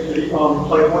Satchel Paige. Did he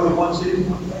play more than one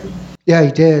season? Yeah,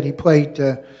 he did. He played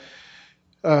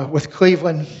with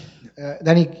Cleveland.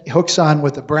 Then he hooks on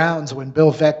with the Browns when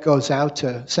Bill Veeck goes out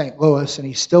to St. Louis, and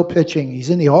he's still pitching.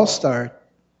 He's in the All-Star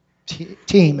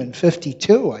team in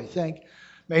 52, I think.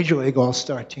 Major League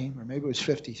All-Star team, or maybe it was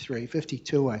 53,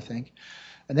 52, I think.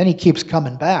 And then he keeps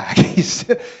coming back. He's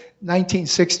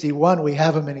 1961, we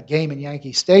have him in a game in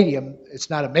Yankee Stadium. It's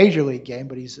not a Major League game,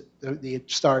 but he's the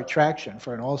star attraction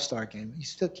for an All-Star game. He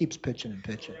still keeps pitching and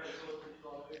pitching.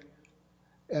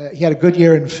 He had a good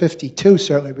year in 52,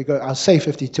 certainly, because I'll say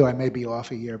 52, I may be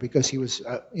off a year, because he was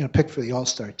picked for the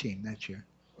All-Star team that year.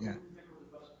 Yeah.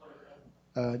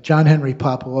 John Henry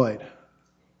Pop Lloyd.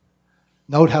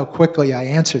 Note how quickly I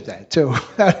answered that, too,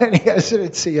 without any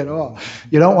hesitancy at all.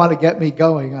 You don't want to get me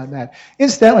going on that.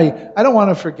 Incidentally, I don't want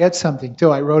to forget something,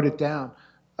 too. I wrote it down.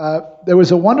 There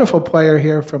was a wonderful player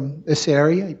here from this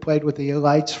area. He played with the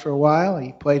Elites for a while.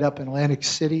 He played up in Atlantic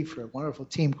City for a wonderful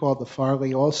team called the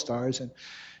Farley All-Stars, and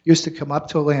used to come up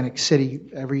to Atlantic City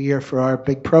every year for our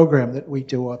big program that we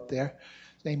do up there.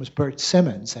 His name was Bert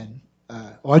Simmons, and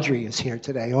Audrey is here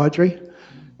today. Audrey?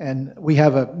 And we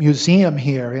have a museum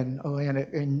here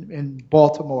in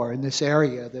Baltimore, in this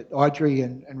area, that Audrey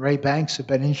and Ray Banks have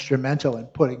been instrumental in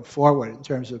putting forward in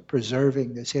terms of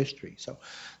preserving this history. So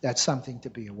that's something to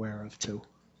be aware of, too.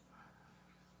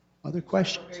 Other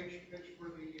questions?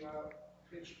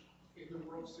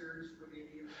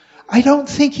 I don't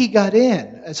think he got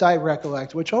in, as I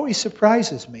recollect, which always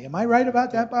surprises me. Am I right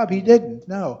about that, Bob? He didn't,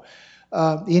 no.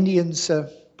 The Indians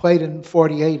played in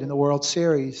 '48 in the World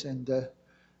Series, and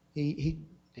he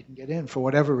didn't get in for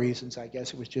whatever reasons. I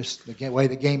guess it was just the way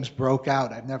the games broke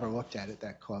out. I've never looked at it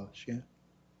that close. Yeah.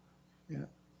 Who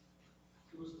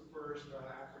was the first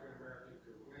African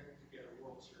American to get a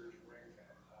World Series ring?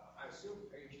 I assume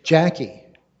Paige. Jackie.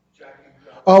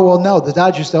 Oh well, no. The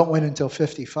Dodgers don't win until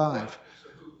 '55.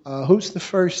 Who's the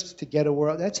first to get a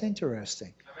World? That's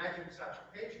interesting. I imagine Satchel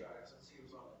Paige got it since he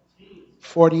was on the team.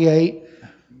 '48.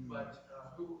 But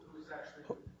who was actually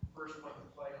the first one to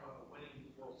play on a winning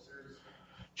World Series?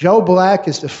 Joe Black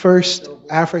is the first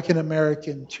African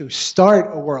American to start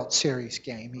a World Series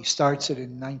game. He starts it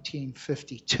in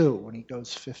 1952 when he goes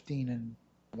 15-1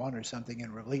 or something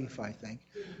in relief, I think.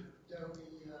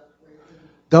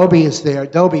 Dobie is there.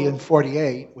 Dobie in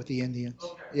 '48 with the Indians.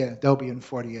 Okay. Yeah, Dobie in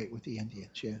 '48 with the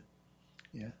Indians. Yeah,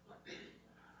 yeah.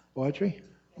 Audrey?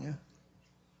 Yeah.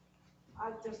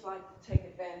 I'd just like to take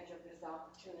advantage of this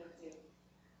opportunity.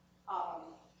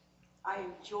 I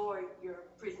enjoyed your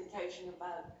presentation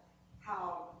about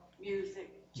how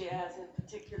music, jazz in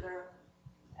particular,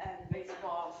 and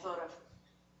baseball sort of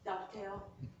dovetail.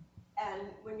 And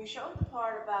when you showed the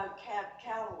part about Cab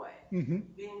Calloway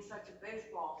being such a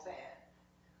baseball fan,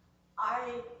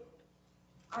 I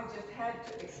just had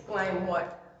to explain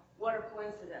what a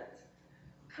coincidence.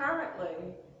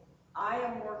 Currently, I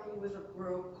am working with a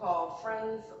group called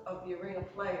Friends of the Arena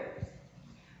Players,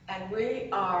 and we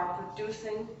are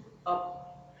producing a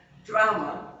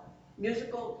drama,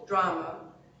 musical drama,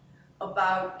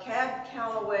 about Cab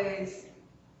Calloway's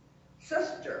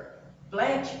sister,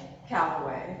 Blanche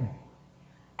Calloway,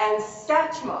 and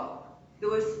Satchmo,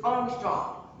 Louis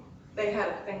Armstrong. They had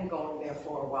a thing going there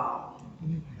for a while.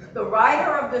 The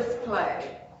writer of this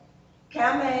play,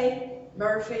 Kamei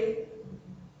Murphy,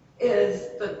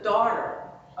 is the daughter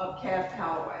of Cab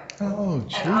Calloway. Oh,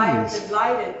 geez. And I am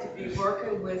delighted to be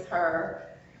working with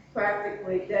her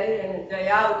practically day in and day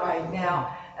out right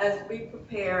now as we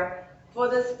prepare for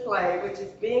this play, which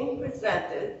is being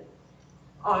presented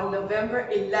on November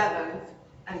 11th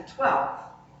and 12th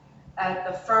at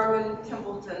the Furman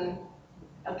Templeton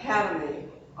Academy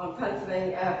on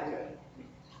Pennsylvania Avenue.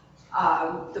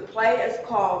 The play is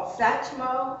called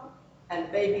Satchmo and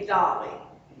Baby Dolly,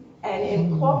 and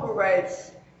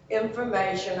incorporates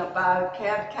information about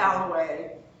Cab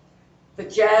Calloway, the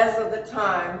jazz of the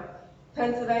time,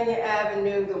 Pennsylvania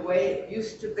Avenue, the way it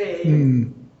used to be.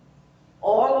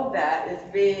 All of that is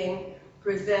being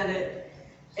presented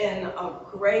in a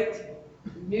great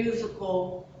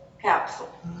musical capsule.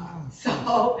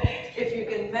 So if you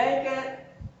can make it,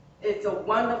 it's a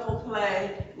wonderful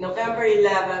play, November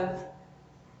 11th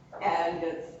and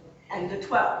the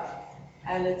 12th,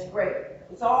 and it's great.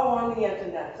 It's all on the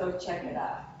internet, so check it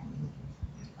out.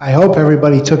 I hope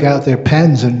everybody took out their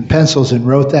pens and pencils and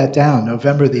wrote that down.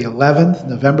 November the 11th,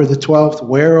 November the 12th.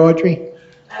 Where, Audrey?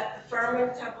 At the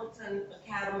Furman Templeton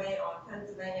Academy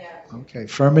Okay,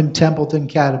 Furman Templeton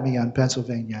Academy on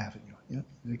Pennsylvania Avenue. Yeah,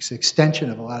 it's an extension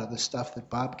of a lot of the stuff that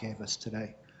Bob gave us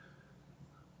today.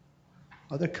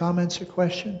 Other comments or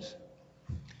questions?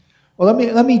 Well,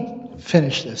 let me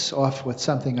finish this off with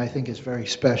something I think is very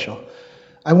special.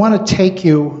 I want to take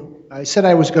you, I said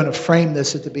I was going to frame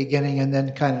this at the beginning and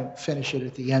then kind of finish it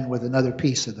at the end with another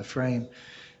piece of the frame.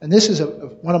 And this is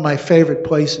one of my favorite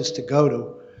places to go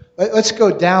to. Let's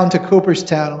go down to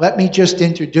Cooperstown. Let me just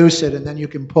introduce it and then you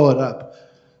can pull it up.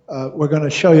 We're going to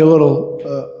show you a little,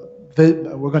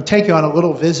 we're going to take you on a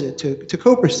little visit to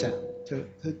Cooperstown, to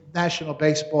the National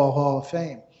Baseball Hall of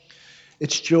Fame.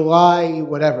 It's July,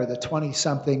 whatever, the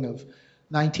 20-something of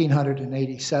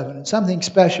 1987, and something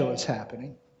special is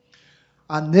happening.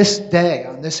 On this day,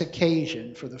 on this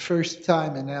occasion, for the first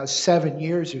time in now 7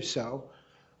 years or so,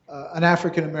 an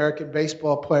African-American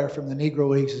baseball player from the Negro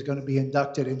Leagues is going to be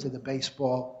inducted into the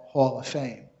Baseball Hall of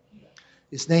Fame.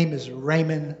 His name is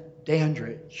Raymond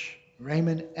Dandridge,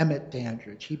 Raymond Emmett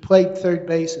Dandridge. He played third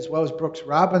base as well as Brooks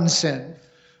Robinson.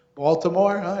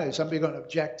 Baltimore, somebody going to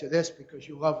object to this because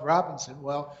you love Robinson.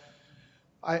 Well,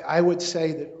 I would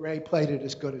say that Ray played it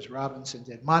as good as Robinson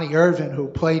did. Monty Irvin, who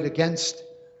played against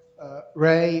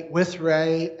Ray, with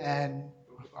Ray, and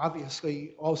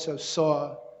obviously also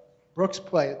saw Brooks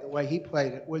play it the way he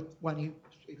played it, when he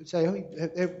would say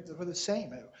they were the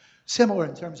same, similar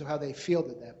in terms of how they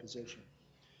fielded that position.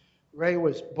 Ray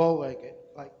was bow-legged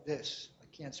like this. I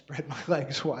can't spread my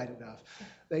legs wide enough.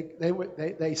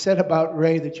 They said about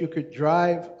Ray that you could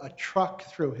drive a truck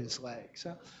through his legs,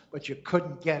 but you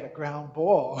couldn't get a ground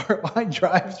ball or line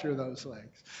drive through those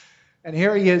legs. And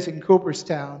here he is in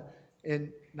Cooperstown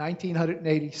in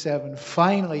 1987,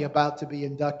 finally about to be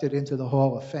inducted into the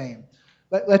Hall of Fame.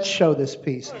 Let's show this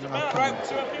piece.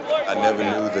 I never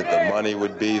knew that the money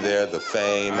would be there, the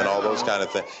fame, and all those kind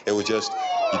of things. It was just,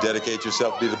 you dedicate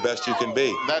yourself to be the best you can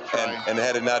be. That's right. And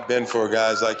had it not been for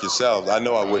guys like yourselves, I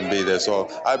know I wouldn't be there. So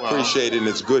I appreciate it, and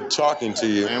it's good talking to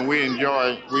you. And we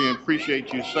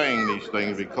appreciate you saying these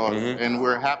things because, and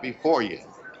we're happy for you.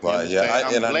 Well, yeah,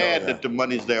 I'm glad that the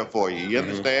money's there for you. You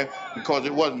understand? Because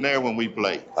it wasn't there when we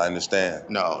played. I understand.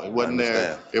 No, it wasn't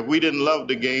there. If we didn't love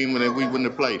the game, then we wouldn't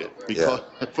have played it. Because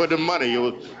for the money, it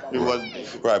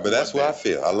wasn't. Right, but that's what I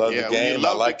feel. I love the game.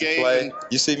 I like to play.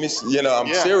 You see me,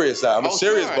 I'm serious. I'm a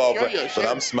serious ball player, but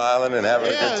I'm smiling and having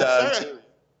a good time.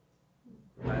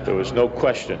 Sure. There was no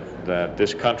question that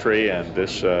this country and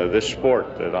this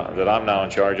sport that I'm now in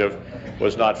charge of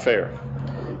was not fair.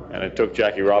 And it took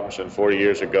Jackie Robinson 40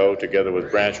 years ago, together with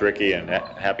Branch Rickey and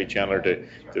Happy Chandler,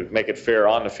 to make it fair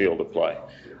on the field of play.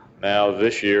 Now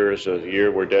this year is a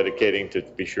year we're dedicating to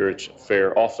be sure it's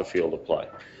fair off the field of play,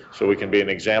 so we can be an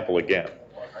example again.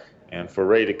 And for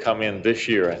Ray to come in this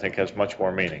year, I think has much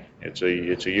more meaning. It's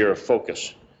a year of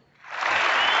focus.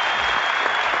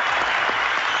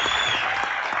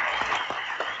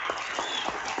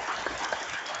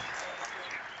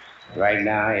 Right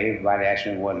now, everybody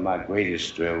asking me what my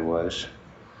greatest thrill was.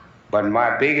 But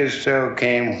my biggest thrill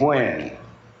came when,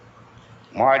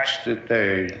 March the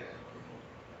 3rd,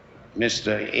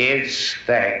 Mr. Ed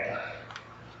Stack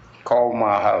called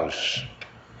my house.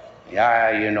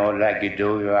 Yeah, like you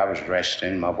do, I was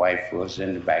resting. My wife was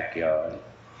in the backyard.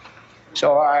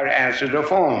 So I answered the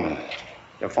phone.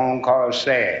 The phone call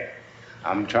said,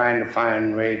 I'm trying to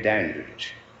find Ray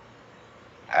Dandridge.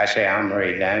 I say, I'm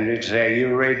Ray Dandridge. Say,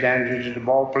 you Ray Dandridge, the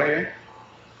ball player?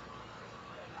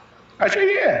 I said,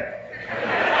 yeah.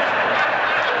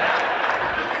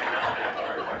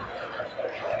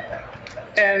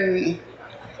 And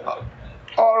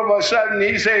all of a sudden,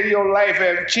 he said, your life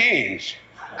has changed.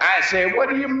 I said, what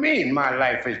do you mean my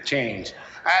life has changed?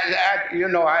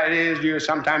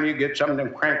 Sometimes you get some of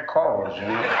them crank calls,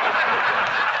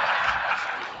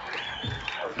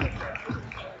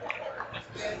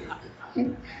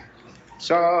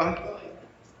 So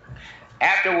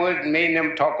afterwards, me and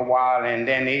them talk a while, and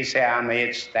then he said, I'm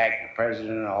Ed Stack, the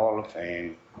president of the Hall of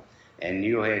Fame, and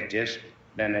you had just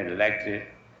been elected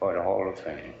for the Hall of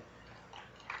Fame.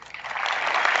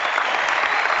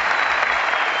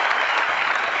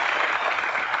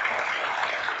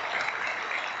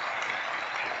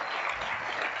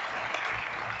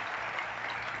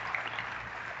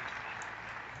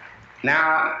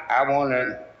 Now, I want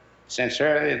to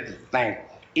sincerely thank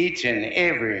each and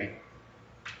every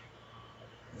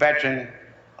veteran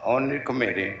on the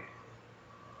committee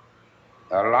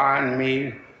allowing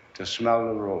me to smell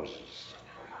the roses.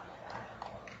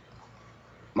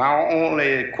 My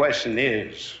only question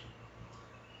is,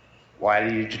 why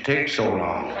did you take so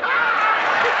long?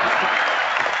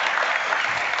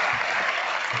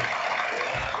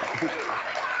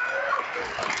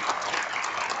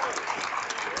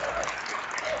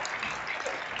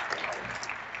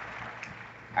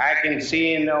 I can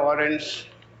see in the audience,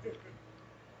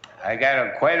 I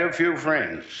got quite a few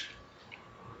friends,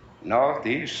 north,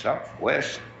 east, south,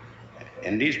 west,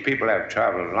 and these people have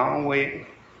traveled a long way,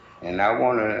 and I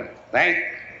want to thank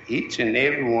each and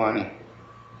every one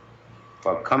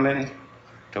for coming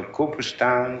to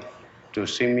Cooperstown to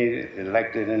see me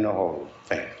elected in the Hall of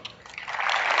Fame.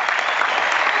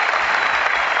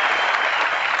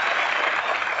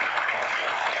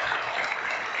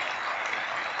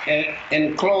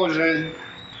 In closing,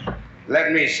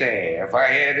 let me say, if I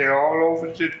had it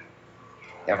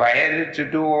to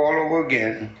do all over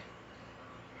again,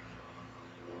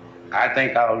 I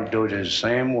think I would do it the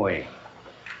same way.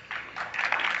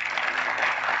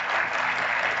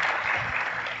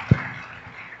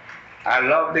 I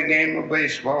love the game of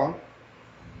baseball,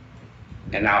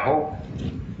 and I hope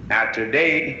now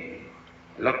today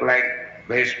look like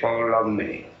baseball loved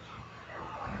me.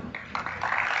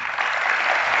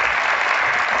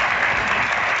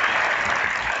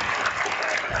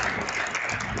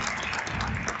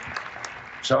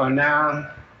 So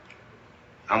now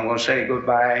I'm going to say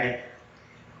goodbye,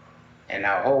 and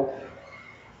I hope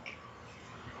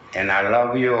and I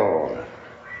love you all.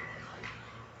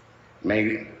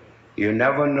 May you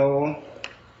never know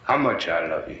how much I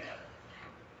love you.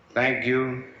 Thank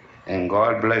you, and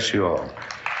God bless you all.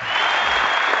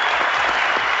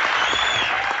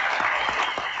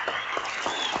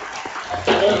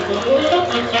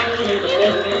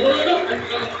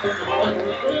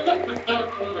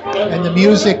 And the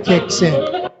music kicks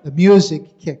in. The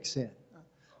music kicks in.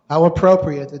 How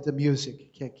appropriate that the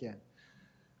music kick in.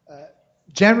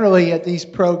 Generally, at these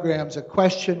programs, a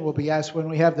question will be asked when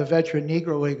we have the veteran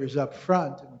Negro Leaguers up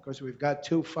front. And of course, we've got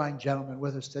two fine gentlemen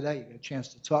with us today. You get a chance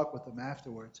to talk with them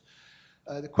afterwards.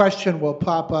 The question will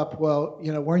pop up, well,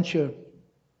 weren't you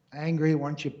angry?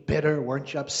 Weren't you bitter?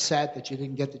 Weren't you upset that you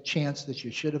didn't get the chance that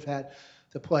you should have had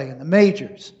to play in the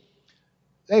majors?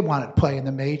 They wanted to play in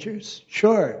the majors.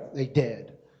 Sure, they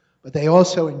did. But they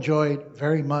also enjoyed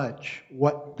very much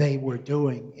what they were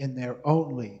doing in their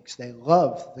own leagues. They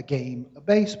loved the game of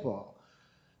baseball.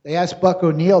 They asked Buck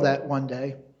O'Neil that one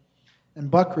day, and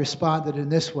Buck responded in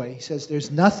this way. He says,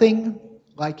 there's nothing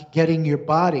like getting your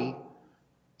body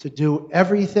to do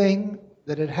everything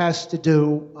that it has to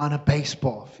do on a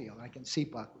baseball field. I can see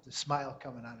Buck with a smile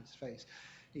coming on his face.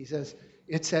 He says,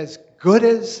 it's as good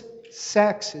as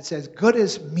sex. It's as good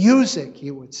as music,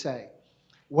 he would say.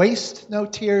 Waste no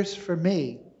tears for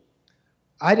me.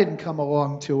 I didn't come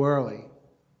along too early.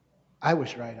 I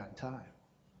was right on time.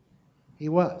 He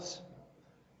was.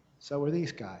 So were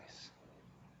these guys.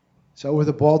 So were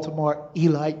the Baltimore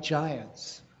Elite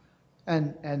Giants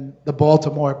and the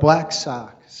Baltimore Black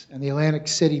Sox and the Atlantic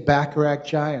City Bacharach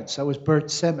Giants. So was Bert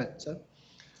Simmons.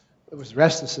 There was the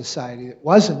rest of society that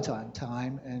wasn't on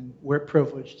time, and we're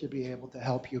privileged to be able to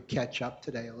help you catch up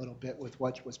today a little bit with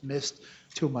what was missed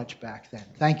too much back then.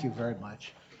 Thank you very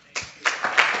much.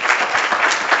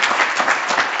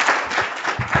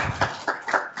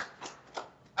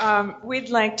 We'd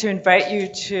like to invite you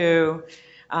to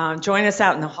join us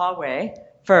out in the hallway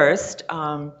first.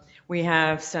 We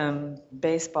have some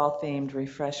baseball-themed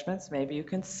refreshments. Maybe you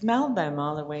can smell them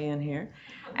all the way in here.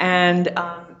 And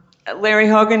Larry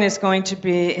Hogan is going to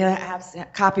have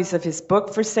copies of his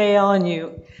book for sale, and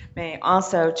you may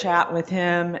also chat with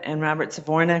him and Robert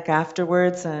Zvornik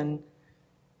afterwards and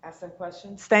ask some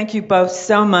questions. Thank you both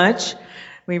so much.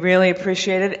 We really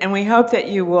appreciate it, and we hope that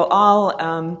you will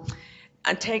all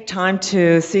take time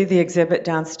to see the exhibit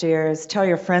downstairs. Tell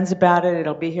your friends about it.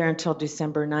 It'll be here until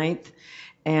December 9th,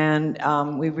 and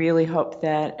we really hope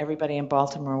that everybody in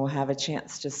Baltimore will have a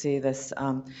chance to see this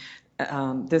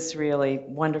this really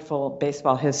wonderful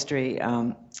baseball history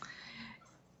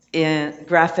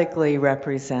graphically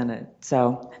represented.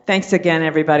 So thanks again,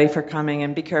 everybody, for coming,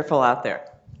 and be careful out there.